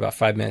turning it on in about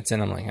 5 minutes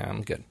and I'm like,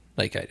 I'm good.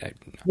 Like,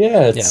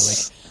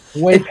 it's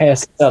way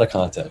past out of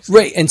context.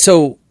 Right. And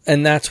so,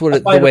 and that's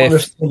what the way I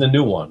understand the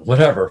new one,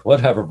 whatever,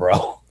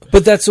 bro.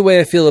 But that's the way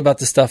I feel about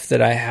the stuff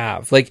that I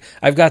have. Like,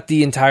 I've got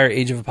the entire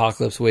Age of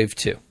Apocalypse Wave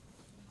 2.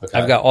 Okay.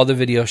 I've got all the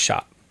videos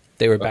shot.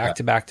 They were back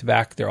to back to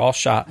back. They're all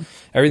shot.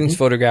 Everything's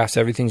photographs.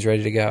 Everything's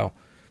ready to go.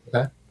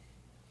 Okay.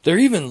 They're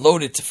even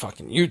loaded to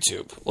fucking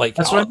YouTube. Like,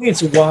 that's what I mean.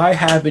 So why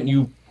haven't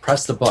you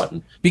pressed the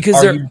button?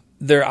 Because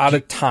they're out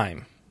of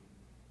time.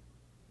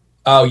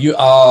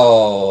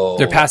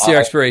 They're past their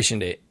expiration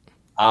date.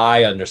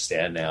 I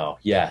understand now.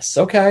 Yes.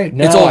 Okay.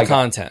 Now it's old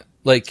content.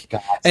 Like,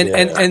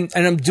 and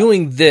I'm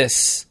doing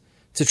this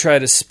to try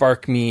to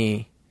spark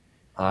me.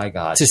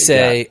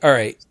 Say, all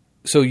right.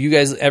 So you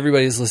guys,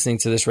 everybody's listening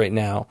to this right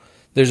now.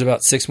 There's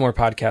about 6 more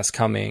podcasts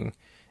coming,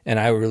 and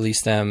I will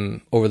release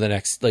them over the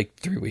next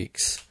 3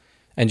 weeks.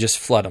 and just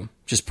flood them.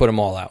 Just put them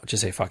all out.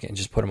 Just say, fuck it, and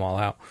just put them all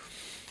out.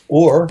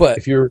 Or but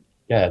if you're,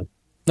 yeah.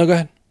 No, go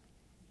ahead.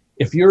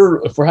 If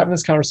we're having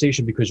this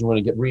conversation because you want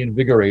to get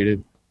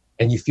reinvigorated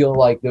and you feel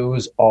like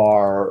those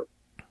are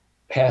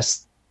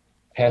past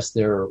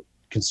their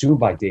consumed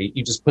by date,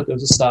 you just put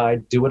those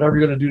aside, do whatever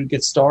you're going to do to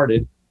get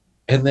started,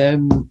 and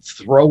then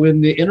throw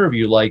in the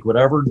interview, like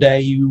whatever day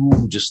you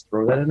just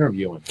throw that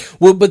interview in.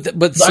 Well, but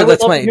so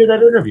that's my, to hear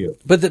that interview.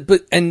 But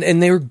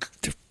they're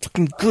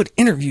fucking good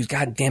interviews.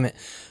 God damn it.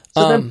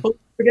 So then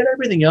forget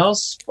everything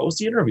else. Post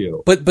the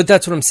interview. But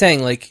that's what I'm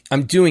saying. Like,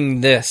 I'm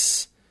doing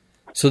this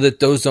so that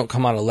those don't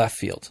come out of left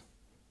field.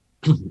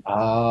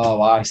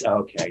 Oh,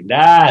 okay.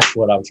 That's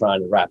what I'm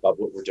trying to wrap up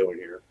what we're doing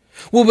here.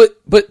 Well,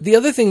 but the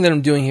other thing that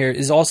I'm doing here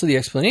is also the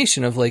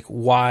explanation of like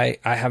why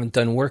I haven't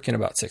done work in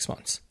about 6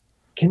 months.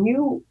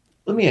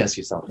 Let me ask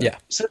you something. Yeah.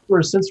 Since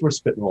we're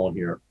spitballing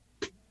here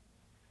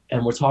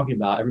and we're talking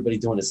about everybody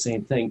doing the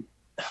same thing,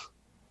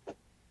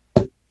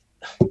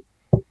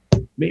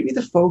 maybe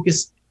the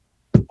focus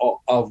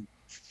of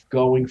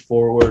going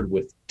forward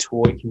with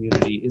toy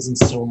community isn't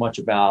so much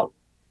about,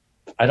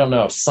 I don't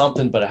know,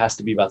 something, but it has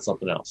to be about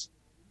something else.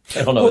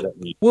 I don't know what that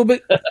means. Well,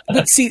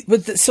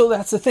 so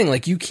that's the thing.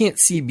 Like, you can't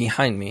see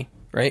behind me,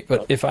 right?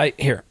 But if I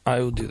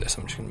will do this.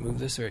 I'm just going to move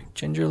this very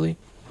gingerly.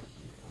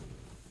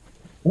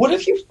 What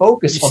if you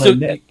focus on a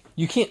net?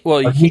 You can't.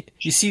 Well,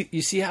 you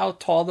see how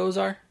tall those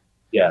are?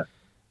 Yeah.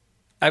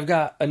 I've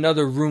got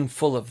another room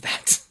full of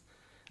that.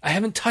 I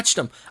haven't touched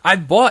them. I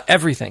bought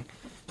everything.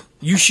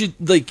 You should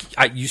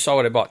you saw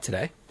what I bought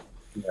today.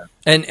 Yeah.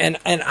 And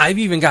I've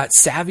even got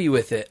savvy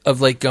with it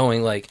of like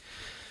going like,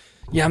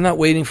 yeah, I'm not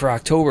waiting for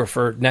October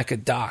for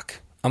NECA Doc.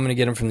 I'm going to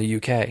get them from the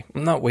UK.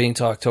 I'm not waiting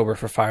till October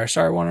for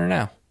Firestar. I want her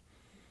now.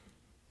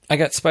 I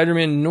got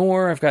Spider-Man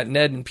Noir. I've got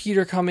Ned and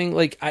Peter coming.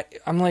 Like,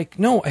 I'm like,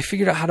 no, I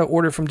figured out how to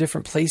order from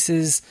different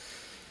places,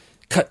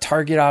 cut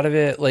Target out of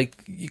it.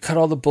 Like, you cut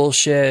all the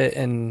bullshit,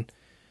 and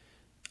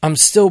I'm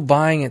still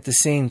buying at the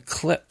same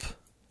clip.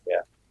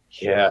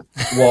 Yeah.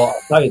 Well,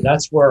 I'll tell you,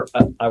 that's where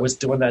I was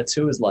doing that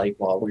too, is like,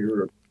 while we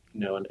were,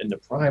 in the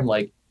prime,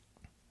 like,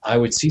 I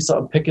would see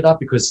something, pick it up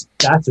because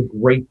that's a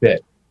great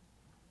bit.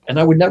 And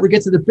I would never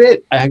get to the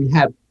bit. I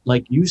had,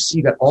 like, you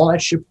got all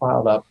that shit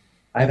piled up.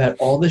 I've had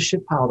all this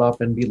shit piled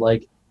up and be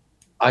like,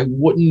 I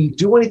wouldn't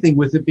do anything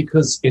with it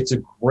because it's a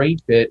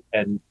great bit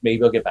and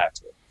maybe I'll get back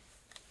to it.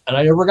 And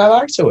I never got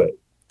back to it.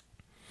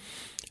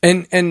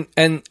 And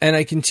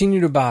I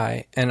continue to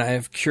buy, and I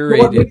have curated.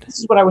 Well, this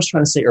is what I was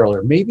trying to say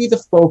earlier. Maybe the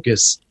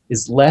focus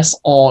is less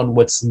on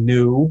what's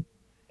new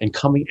and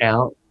coming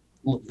out,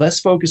 less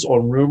focus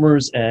on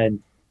rumors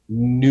and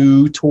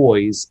new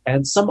toys,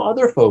 and some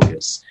other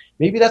focus.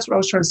 Maybe that's what I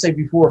was trying to say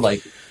before.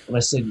 Like when I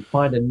said you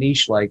find a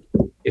niche, like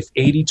if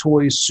 80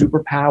 toys,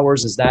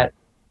 superpowers,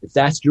 if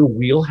that's your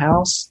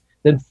wheelhouse,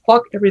 then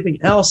fuck everything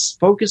else.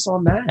 Focus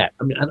on that.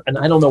 I mean, and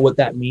I don't know what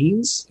that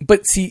means.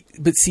 But see,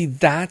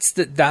 that's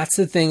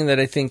the thing that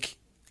I think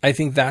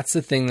that's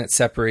the thing that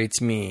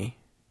separates me.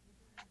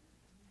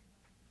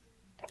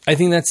 I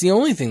think that's the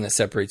only thing that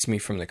separates me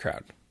from the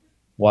crowd.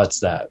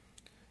 What's that?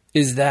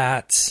 Is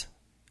that,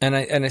 and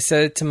I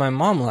said it to my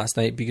mom last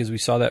night because we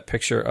saw that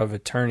picture of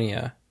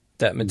Eternia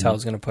that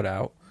Mattel's going to put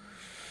out.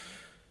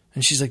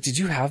 And she's like, did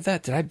you have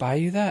that? Did I buy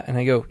you that? And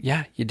I go,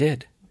 yeah, you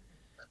did.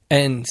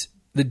 And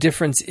the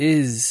difference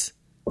is,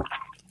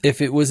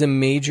 if it was a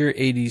major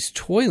 80s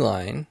toy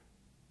line,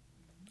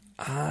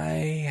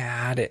 I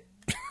had it.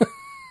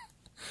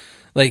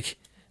 Like,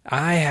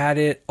 I had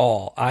it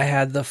all. I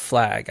had the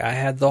flag. I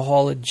had the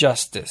Hall of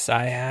Justice.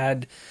 I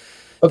had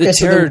the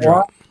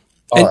Terrordrome.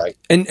 All right.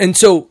 And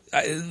so,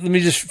 let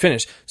me just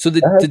finish. So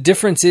the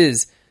difference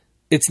is,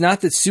 it's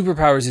not that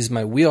Superpowers is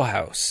my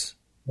wheelhouse.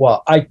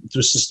 Well, I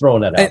just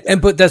throwing that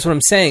out. But that's what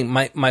I'm saying.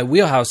 My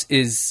wheelhouse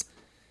is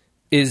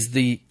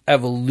the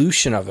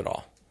evolution of it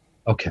all.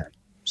 Okay.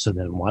 So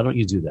then why don't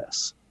you do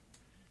this?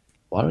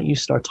 Why don't you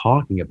start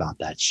talking about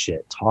that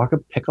shit?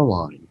 Pick a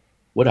line,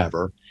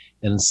 whatever.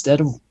 And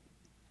instead of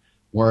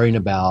worrying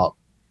about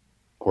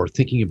or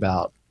thinking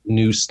about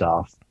new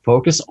stuff,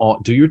 focus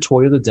on, do your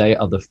toy of the day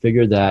of the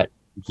figure that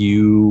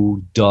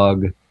you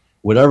dug,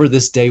 whatever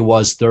this day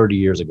was 30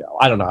 years ago.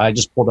 I don't know. I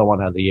just pulled that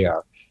one out of the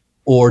air.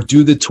 Or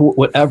do the toy,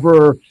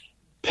 whatever,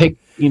 pick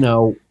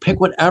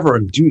whatever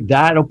and do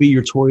that'll be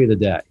your toy of the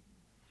day.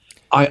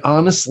 I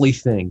honestly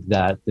think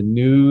that the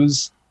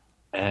news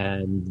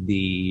and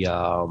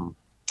the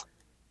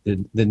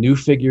new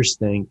figures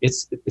thing,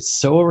 it's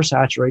so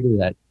oversaturated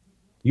that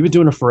you've been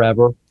doing it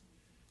forever.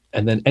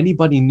 And then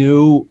anybody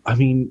new, I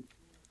mean,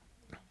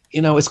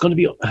 it's going to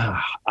be.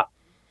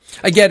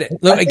 I get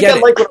it. Look, I get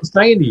it. Like what I'm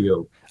saying to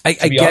you. I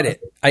get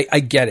it. I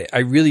get it. I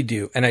really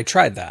do. And I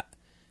tried that.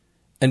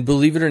 And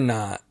believe it or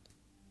not,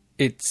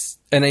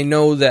 and I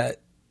know that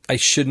I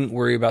shouldn't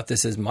worry about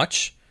this as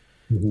much,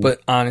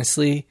 but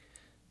honestly,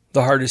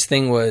 the hardest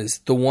thing was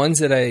the ones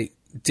that I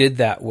did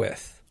that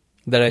with,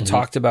 that I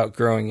talked about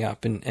growing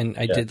up, and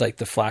I did like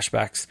the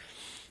flashbacks,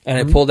 and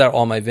I pulled out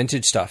all my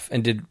vintage stuff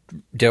and did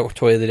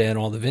Toy of the Day and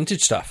all the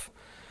vintage stuff.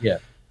 Yeah.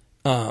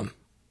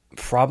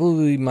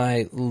 probably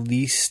my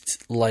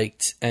least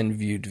liked and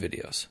viewed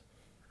videos.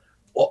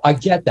 Well, I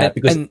get that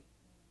because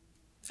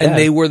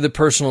they were the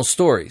personal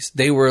stories.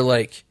 They were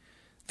like,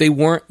 they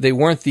weren't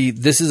the,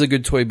 this is a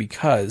good toy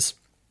because.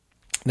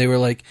 They were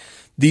like,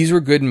 these were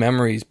good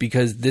memories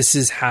because this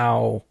is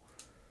how,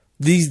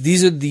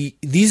 these are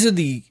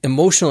the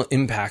emotional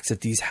impacts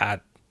that these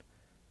had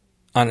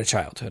on a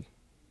childhood.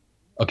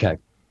 Okay.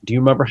 Do you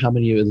remember how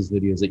many of those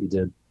videos that you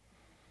did?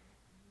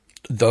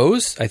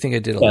 Those? I think I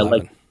did 11.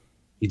 Like,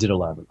 you did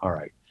 11. All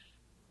right.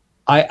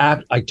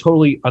 I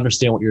totally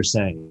understand what you're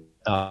saying.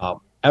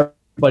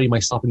 Everybody,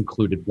 myself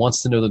included,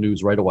 wants to know the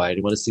news right away.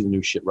 They want to see the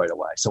new shit right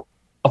away. So,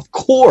 of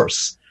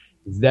course,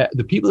 that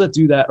the people that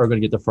do that are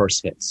going to get the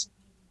first hits.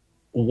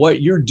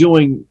 What you're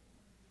doing,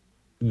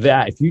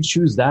 that if you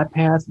choose that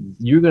path,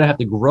 you're going to have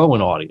to grow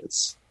an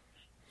audience.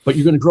 But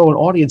you're going to grow an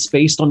audience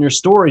based on your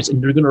stories,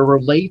 and they're going to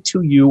relate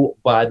to you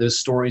by the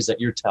stories that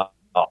you're telling.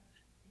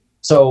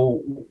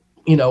 So,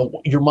 you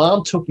know, your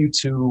mom took you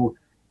to,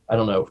 I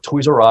don't know,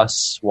 Toys R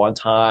Us one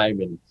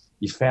time, and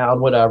you found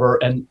whatever,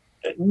 and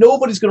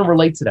nobody's going to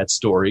relate to that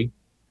story,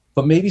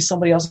 but maybe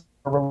somebody else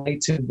will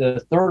relate to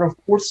the third or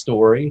fourth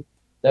story.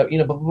 That, you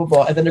know, blah, blah,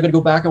 blah, and then they're going to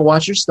go back and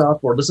watch your stuff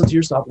or listen to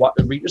your stuff,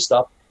 read your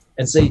stuff,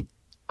 and say,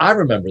 "I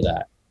remember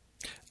that."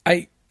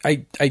 I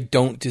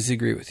don't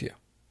disagree with you.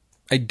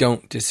 I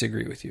don't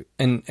disagree with you,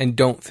 and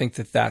don't think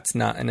that that's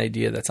not an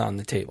idea that's on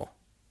the table.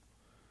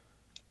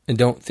 And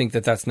don't think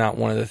that that's not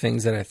one of the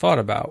things that I thought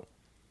about.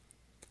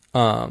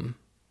 But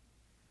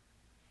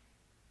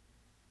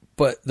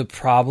the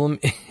problem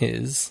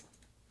is,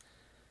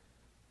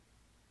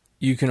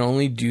 you can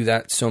only do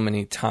that so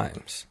many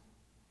times.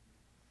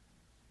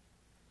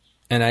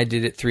 And I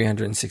did it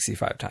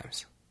 365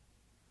 times.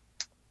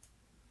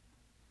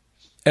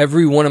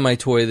 Every one of my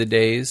toy of the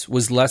days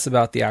was less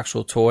about the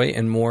actual toy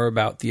and more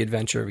about the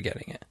adventure of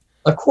getting it.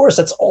 Of course,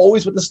 that's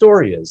always what the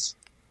story is.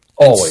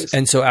 Always.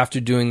 And so after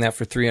doing that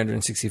for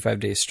 365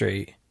 days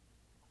straight,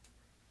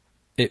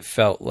 it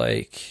felt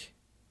like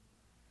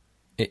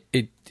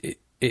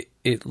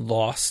it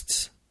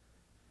lost,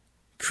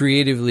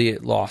 creatively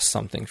it lost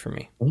something for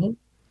me.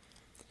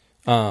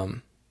 Mm-hmm.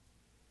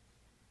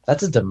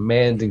 That's a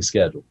demanding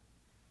schedule.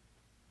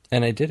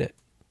 And I did it.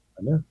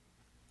 I know.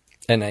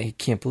 And I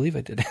can't believe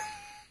I did it.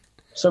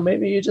 So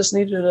maybe you just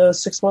needed a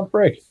 6-month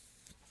break.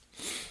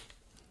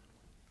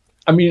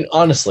 I mean,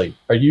 honestly,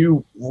 are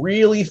you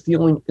really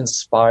feeling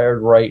inspired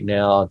right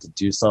now to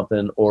do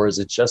something? Or is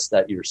it just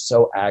that you're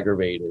so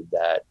aggravated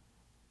that,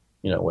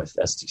 you know, with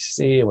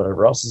STC and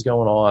whatever else is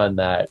going on,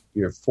 that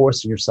you're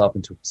forcing yourself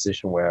into a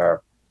position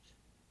where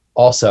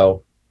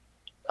also,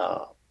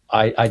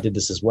 I did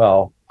this as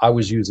well. I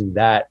was using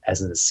that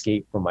as an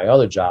escape from my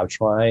other job,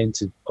 trying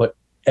to put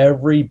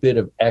every bit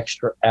of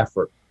extra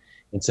effort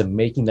into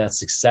making that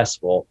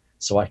successful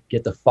so I could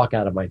get the fuck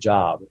out of my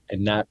job.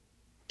 And that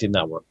did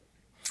not work.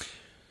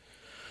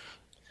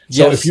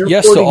 Yes, so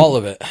yes to all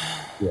of it.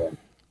 Yeah.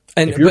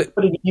 And if you're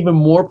putting even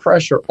more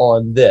pressure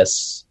on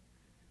this,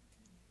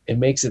 it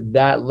makes it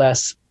that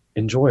less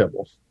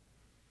enjoyable.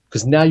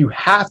 Because now you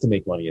have to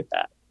make money at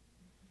that.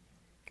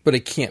 But I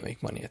can't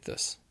make money at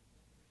this.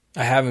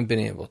 I haven't been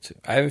able to.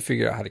 I haven't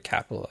figured out how to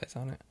capitalize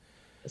on it.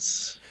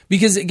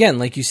 Because again,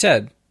 like you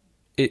said,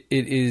 it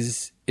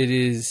is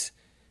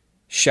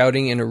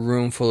shouting in a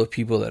room full of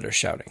people that are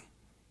shouting.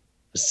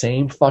 The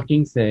same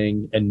fucking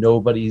thing, and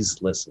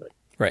nobody's listening.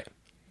 Right.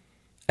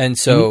 And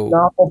so you need a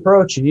novel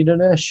approach. You need a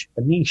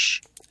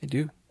niche. I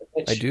do.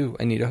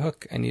 I need a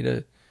hook. I need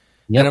a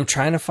and I'm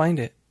trying to find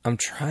it.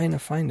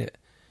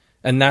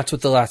 And that's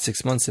what the last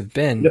 6 months have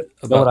been. You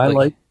know what I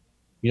like?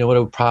 You know what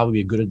would probably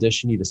be a good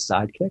addition? You need a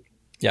sidekick.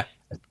 Yeah.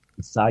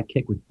 A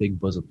sidekick with big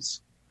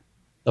bosoms.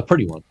 A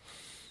pretty one.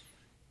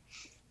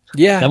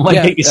 Yeah. That might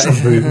get you some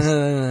views.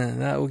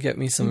 That will get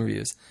me some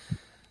views.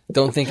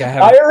 Don't think I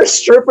have. Hire a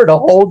stripper to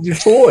hold your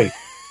toy.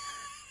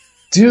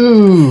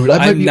 Dude,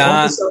 I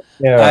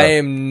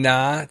am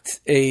not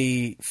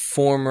a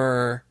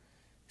former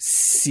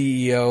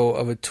CEO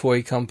of a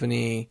toy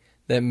company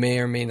that may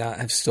or may not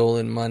have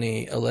stolen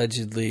money,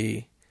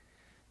 allegedly.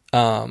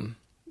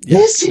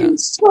 This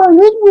is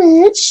Scarlet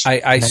Witch.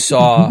 I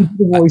saw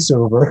the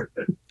voiceover.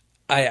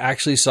 I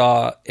actually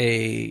saw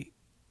a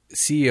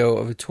CEO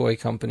of a toy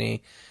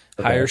company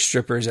hire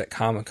strippers at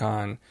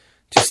Comic-Con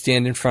to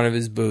stand in front of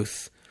his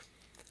booth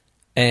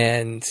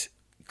and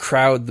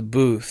crowd the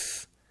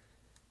booth.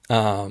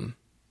 And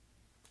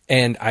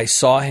I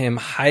saw him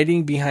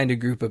hiding behind a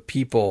group of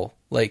people,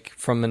 like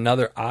from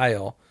another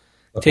aisle,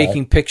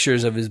 taking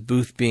pictures of his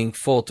booth being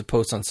full to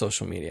post on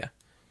social media.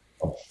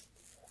 Oh.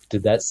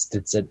 Did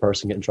said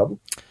person get in trouble?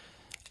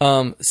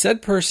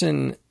 Said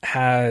person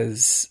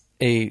has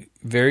a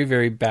very,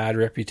 very bad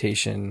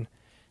reputation,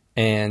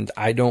 and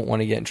I don't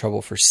want to get in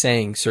trouble for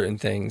saying certain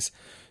things.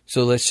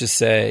 So let's just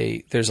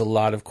say there's a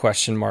lot of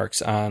question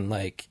marks on,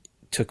 like,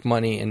 took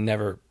money and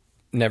never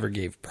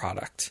gave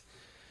product.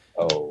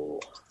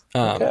 Oh,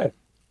 okay.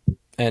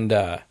 And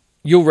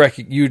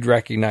you'd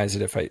recognize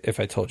it if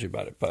I told you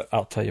about it, but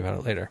I'll tell you about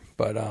it later.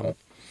 But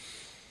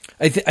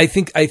I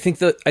think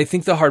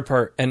the hard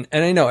part, and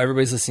I know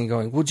everybody's listening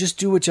going, well, just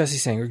do what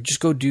Jesse's saying, or just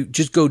go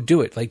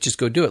do it. Like, just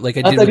go do it. Like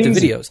I did with the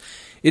videos.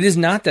 It is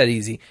not that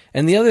easy.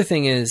 And the other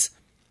thing is,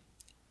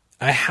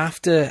 I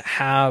have to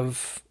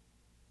have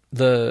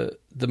the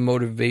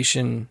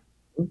motivation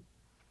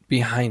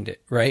behind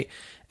it. Right.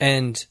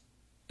 And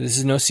this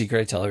is no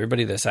secret. I tell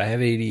everybody this, I have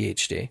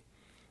ADHD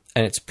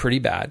and it's pretty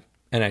bad.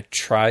 And I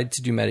tried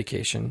to do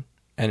medication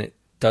and it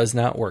does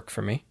not work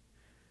for me.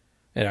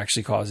 It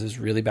actually causes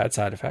really bad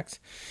side effects.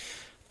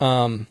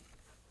 And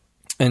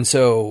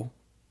so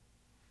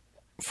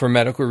for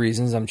medical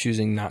reasons, I'm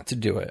choosing not to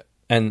do it.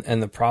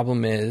 And the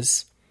problem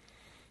is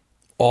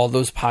all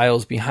those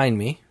piles behind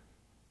me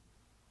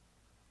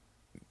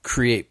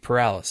create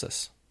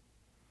paralysis.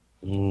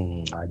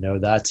 I know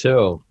that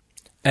too.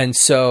 And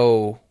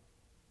so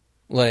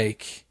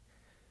like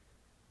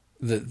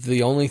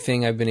the only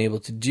thing I've been able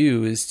to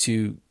do is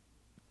to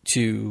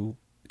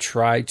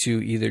try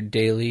to either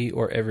daily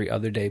or every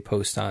other day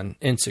post on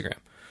Instagram.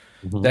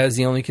 Mm-hmm. That is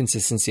the only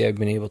consistency I've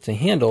been able to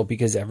handle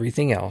because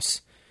everything else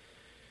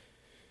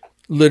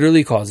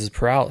literally causes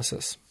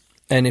paralysis.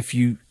 And if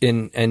you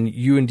and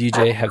you and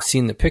DJ have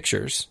seen the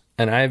pictures,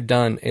 and I've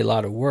done a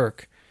lot of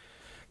work,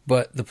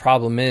 but the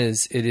problem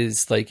is it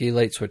is like a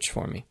light switch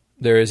for me.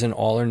 There is an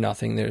all or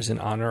nothing. There's an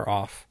on or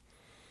off.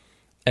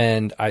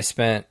 And I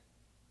spent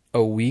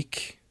a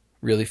week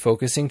really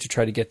focusing to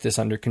try to get this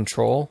under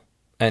control.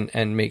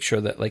 And make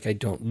sure that like I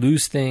don't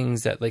lose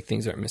things, that like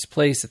things aren't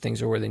misplaced, that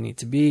things are where they need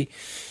to be.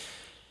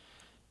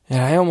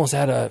 And I almost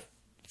had a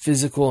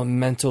physical and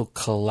mental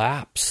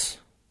collapse.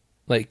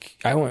 Like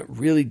I went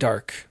really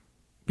dark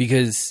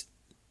because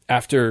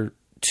after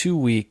 2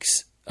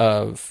 weeks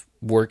of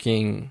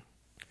working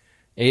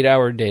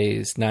 8-hour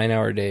days,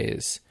 9-hour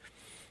days,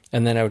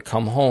 and then I would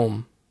come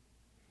home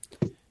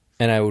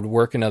and I would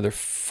work another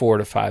 4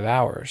 to 5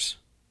 hours,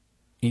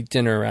 eat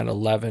dinner around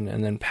 11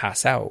 and then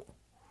pass out.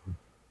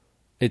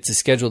 It's a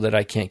schedule that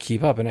I can't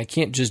keep up, and I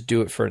can't just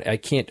do it I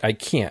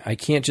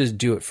can't just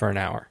do it for an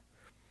hour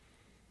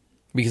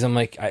because I'm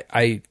like,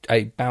 I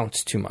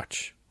bounce too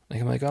much. Like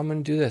I'm like, oh, I'm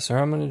going to do this, or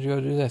I'm going to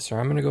go do this, or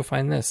I'm going to go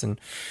find this.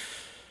 And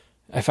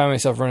I find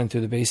myself running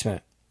through the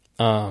basement.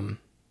 And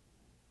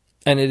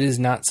it is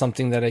not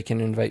something that I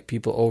can invite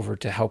people over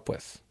to help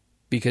with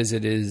because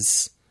it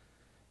is,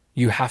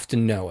 you have to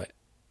know it.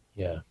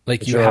 Yeah.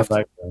 Like you have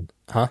to,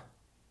 huh?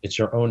 It's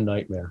your own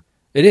nightmare.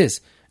 It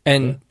is.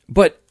 And,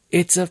 but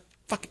it's a,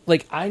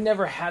 like I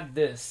never had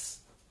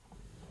this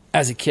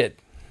as a kid.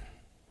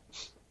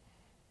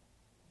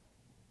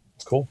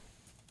 It's cool.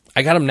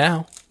 I got them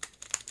now.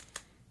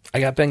 I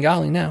got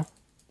Bengali now.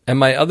 And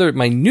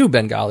my new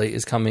Bengali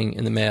is coming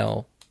in the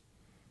mail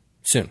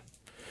soon.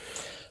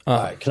 All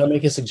right. Can I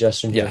make a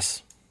suggestion here?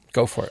 Yes.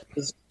 Go for it.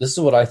 This is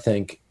what I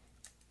think.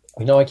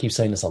 I know I keep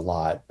saying this a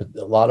lot, but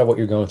a lot of what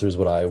you're going through is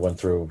what I went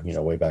through,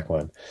 way back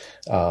when.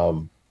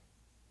 I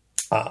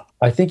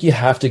think you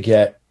have to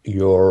get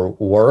your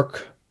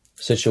work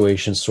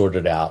situation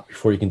sorted out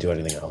before you can do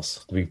anything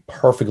else, to be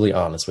perfectly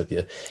honest with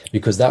you,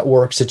 because that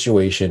work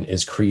situation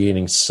is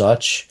creating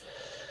such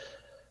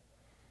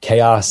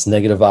chaos,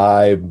 negative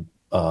vibe,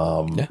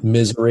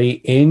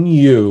 misery in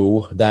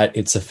you that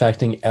it's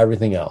affecting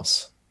everything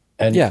else.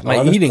 And my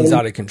honestly, eating's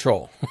out of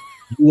control.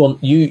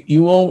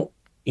 you won't,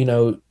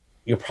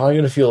 you're probably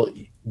going to feel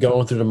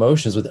going through the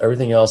motions with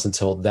everything else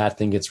until that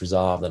thing gets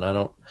resolved. And I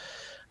don't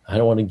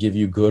want to give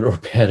you good or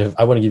bad.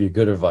 I want to give you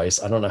good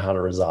advice. I don't know how to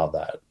resolve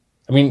that.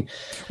 I mean,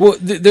 well,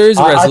 there is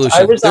a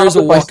resolution. There is a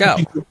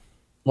walkout.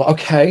 Well,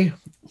 okay.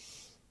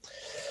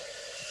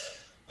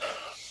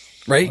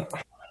 Right.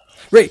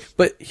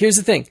 But here's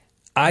the thing.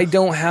 I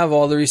don't have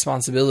all the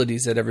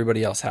responsibilities that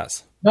everybody else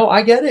has. No,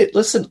 I get it.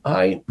 Listen,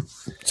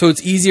 So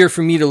it's easier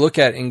for me to look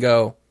at and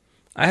go,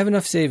 I have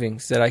enough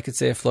savings that I could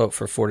stay afloat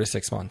for 4 to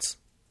 6 months.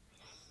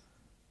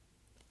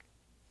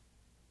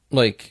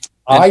 Like,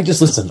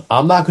 listen,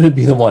 I'm not going to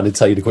be the one to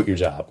tell you to quit your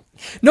job.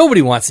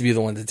 Nobody wants to be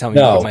the one to tell me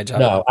to quit my job.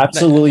 No,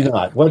 absolutely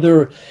not.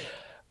 Whether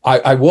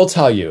I will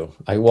tell you,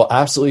 I will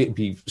absolutely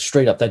be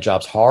straight up. That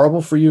job's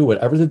horrible for you.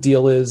 Whatever the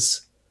deal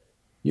is,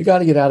 you got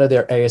to get out of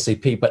there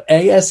ASAP. But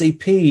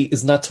ASAP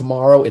is not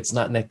tomorrow. It's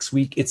not next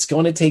week. It's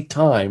going to take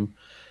time.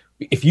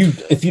 If you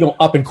don't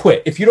up and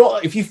quit, if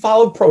you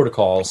follow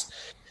protocols,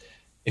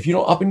 if you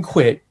don't up and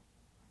quit,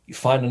 you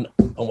find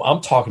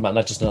I'm talking about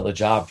not just another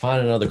job,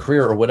 find another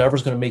career or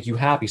whatever's going to make you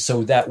happy,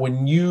 so that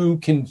when you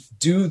can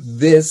do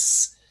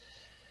this,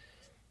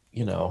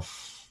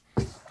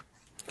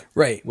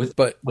 right, with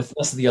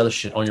less of the other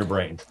shit on your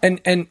brain.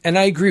 And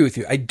I agree with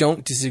you. I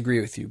don't disagree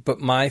with you.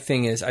 But my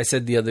thing is, I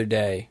said the other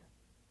day,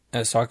 I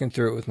was talking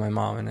through it with my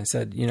mom, and I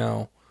said,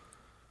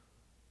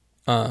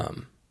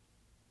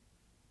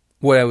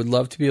 what I would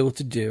love to be able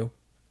to do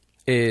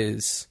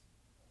is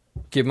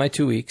give my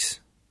 2 weeks,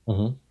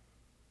 mm-hmm.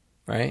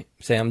 right?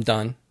 Say I'm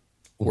done,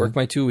 mm-hmm. work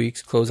my 2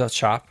 weeks, close out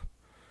shop,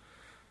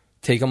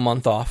 take a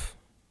month off,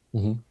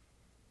 mm-hmm.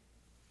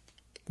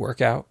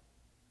 work out,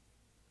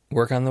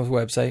 work on the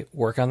website,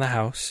 work on the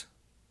house,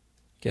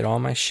 get all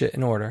my shit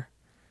in order.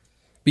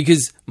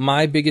 Because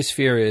my biggest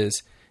fear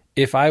is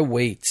if I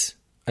wait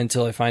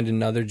until I find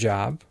another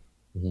job,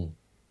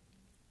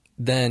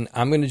 then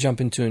I'm going to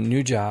jump into a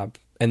new job,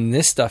 and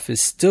this stuff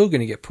is still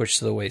going to get pushed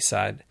to the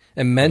wayside.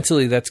 And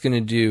mentally, that's going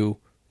to do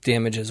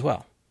damage as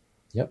well.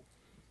 Yep.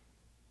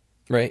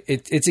 Right?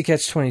 It's a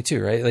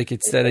catch-22, right? Like,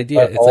 it's that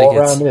idea. It's all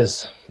around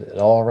is. It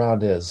all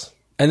around is.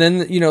 And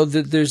then,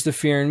 there's the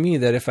fear in me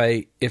that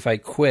if I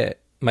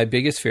quit, my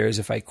biggest fear is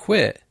if I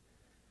quit,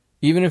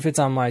 even if it's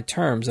on my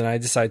terms and I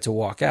decide to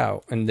walk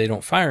out and they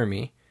don't fire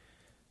me,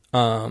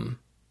 I'm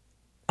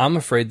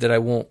afraid that I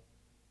won't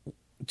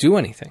do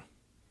anything.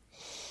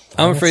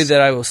 I'm afraid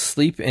that I will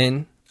sleep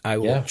in, I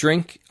will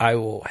drink, I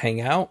will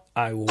hang out,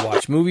 I will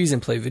watch movies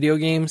and play video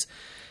games.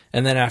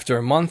 And then after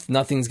a month,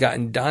 nothing's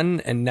gotten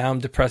done. And now I'm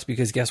depressed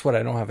because guess what?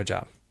 I don't have a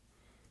job.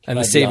 And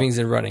the savings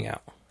are running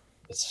out.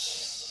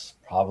 It's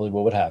probably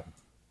what would happen.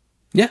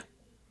 Yeah.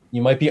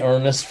 You might be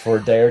earnest for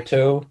a day or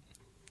two.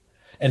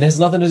 And it has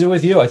nothing to do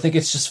with you. I think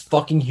it's just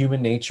fucking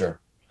human nature.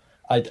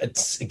 I did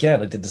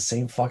the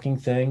same fucking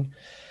thing.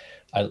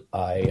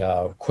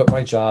 I quit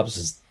my job. This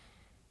is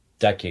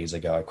decades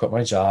ago. I quit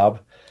my job.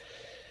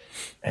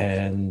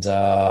 And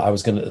I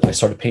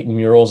started painting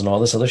murals and all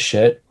this other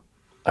shit.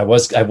 I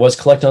was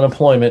collecting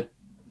unemployment,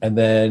 and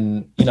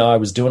then I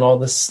was doing all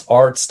this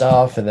art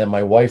stuff, and then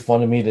my wife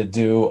wanted me to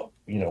do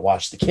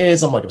watch the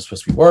kids. I'm like, I'm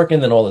supposed to be working.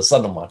 Then all of a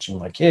sudden I'm watching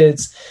my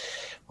kids.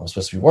 I'm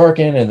supposed to be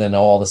working, and then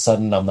all of a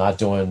sudden I'm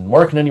not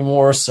working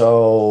anymore.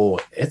 So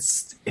it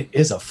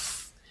is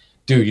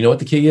dude. You know what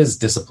the key is?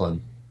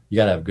 Discipline. You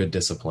gotta have good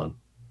discipline.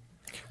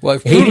 Well,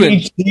 I've proven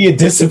ADHD and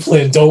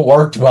discipline don't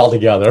work well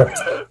together.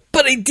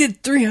 But I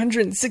did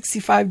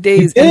 365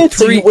 days and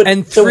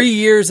 3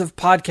 years of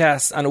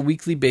podcasts on a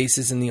weekly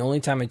basis, and the only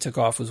time I took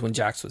off was when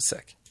Jax was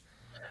sick.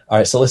 All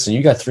right, so listen,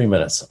 you got 3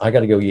 minutes. I got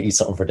to go eat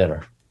something for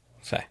dinner.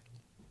 Okay.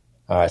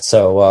 All right,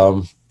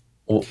 so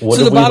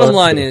the bottom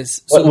line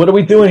is... What are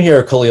we doing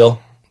here,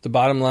 Khalil? The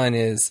bottom line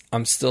is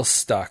I'm still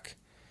stuck.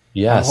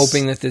 Yes. I'm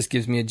hoping that this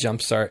gives me a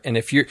jump start. And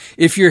if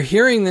you're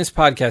hearing this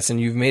podcast and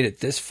you've made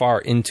it this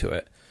far into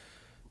it,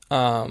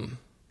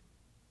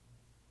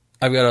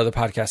 I've got other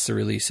podcasts to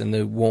release, and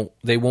they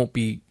won't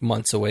be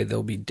months away.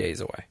 They'll be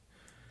days away.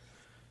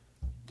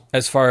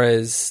 As far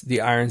as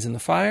the irons in the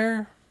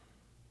fire,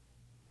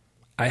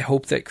 I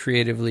hope that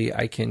creatively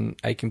I can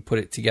put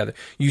it together.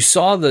 You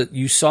saw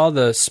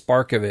the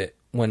spark of it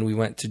when we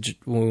went to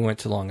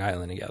Long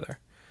Island together,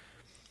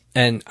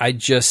 and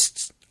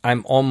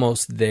I'm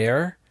almost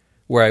there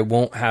where I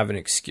won't have an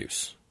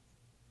excuse.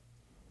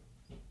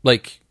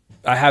 Like,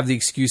 I have the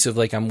excuse of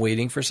I'm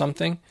waiting for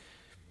something.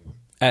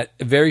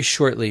 Very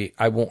shortly,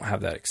 I won't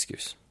have that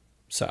excuse.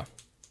 So,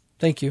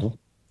 thank you.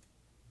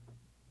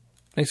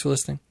 Thanks for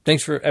listening.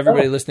 Thanks for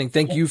everybody listening.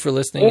 Thank you for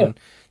listening and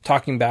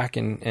talking back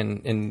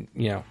and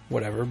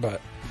whatever.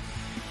 But,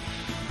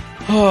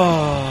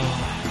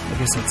 I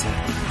guess that's it.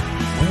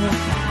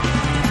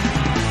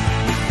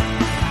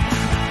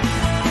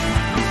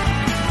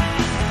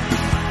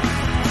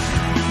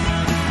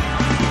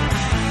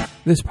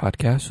 This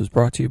podcast was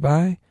brought to you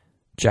by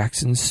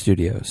Jackson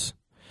Studios.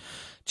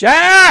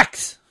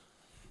 Jax!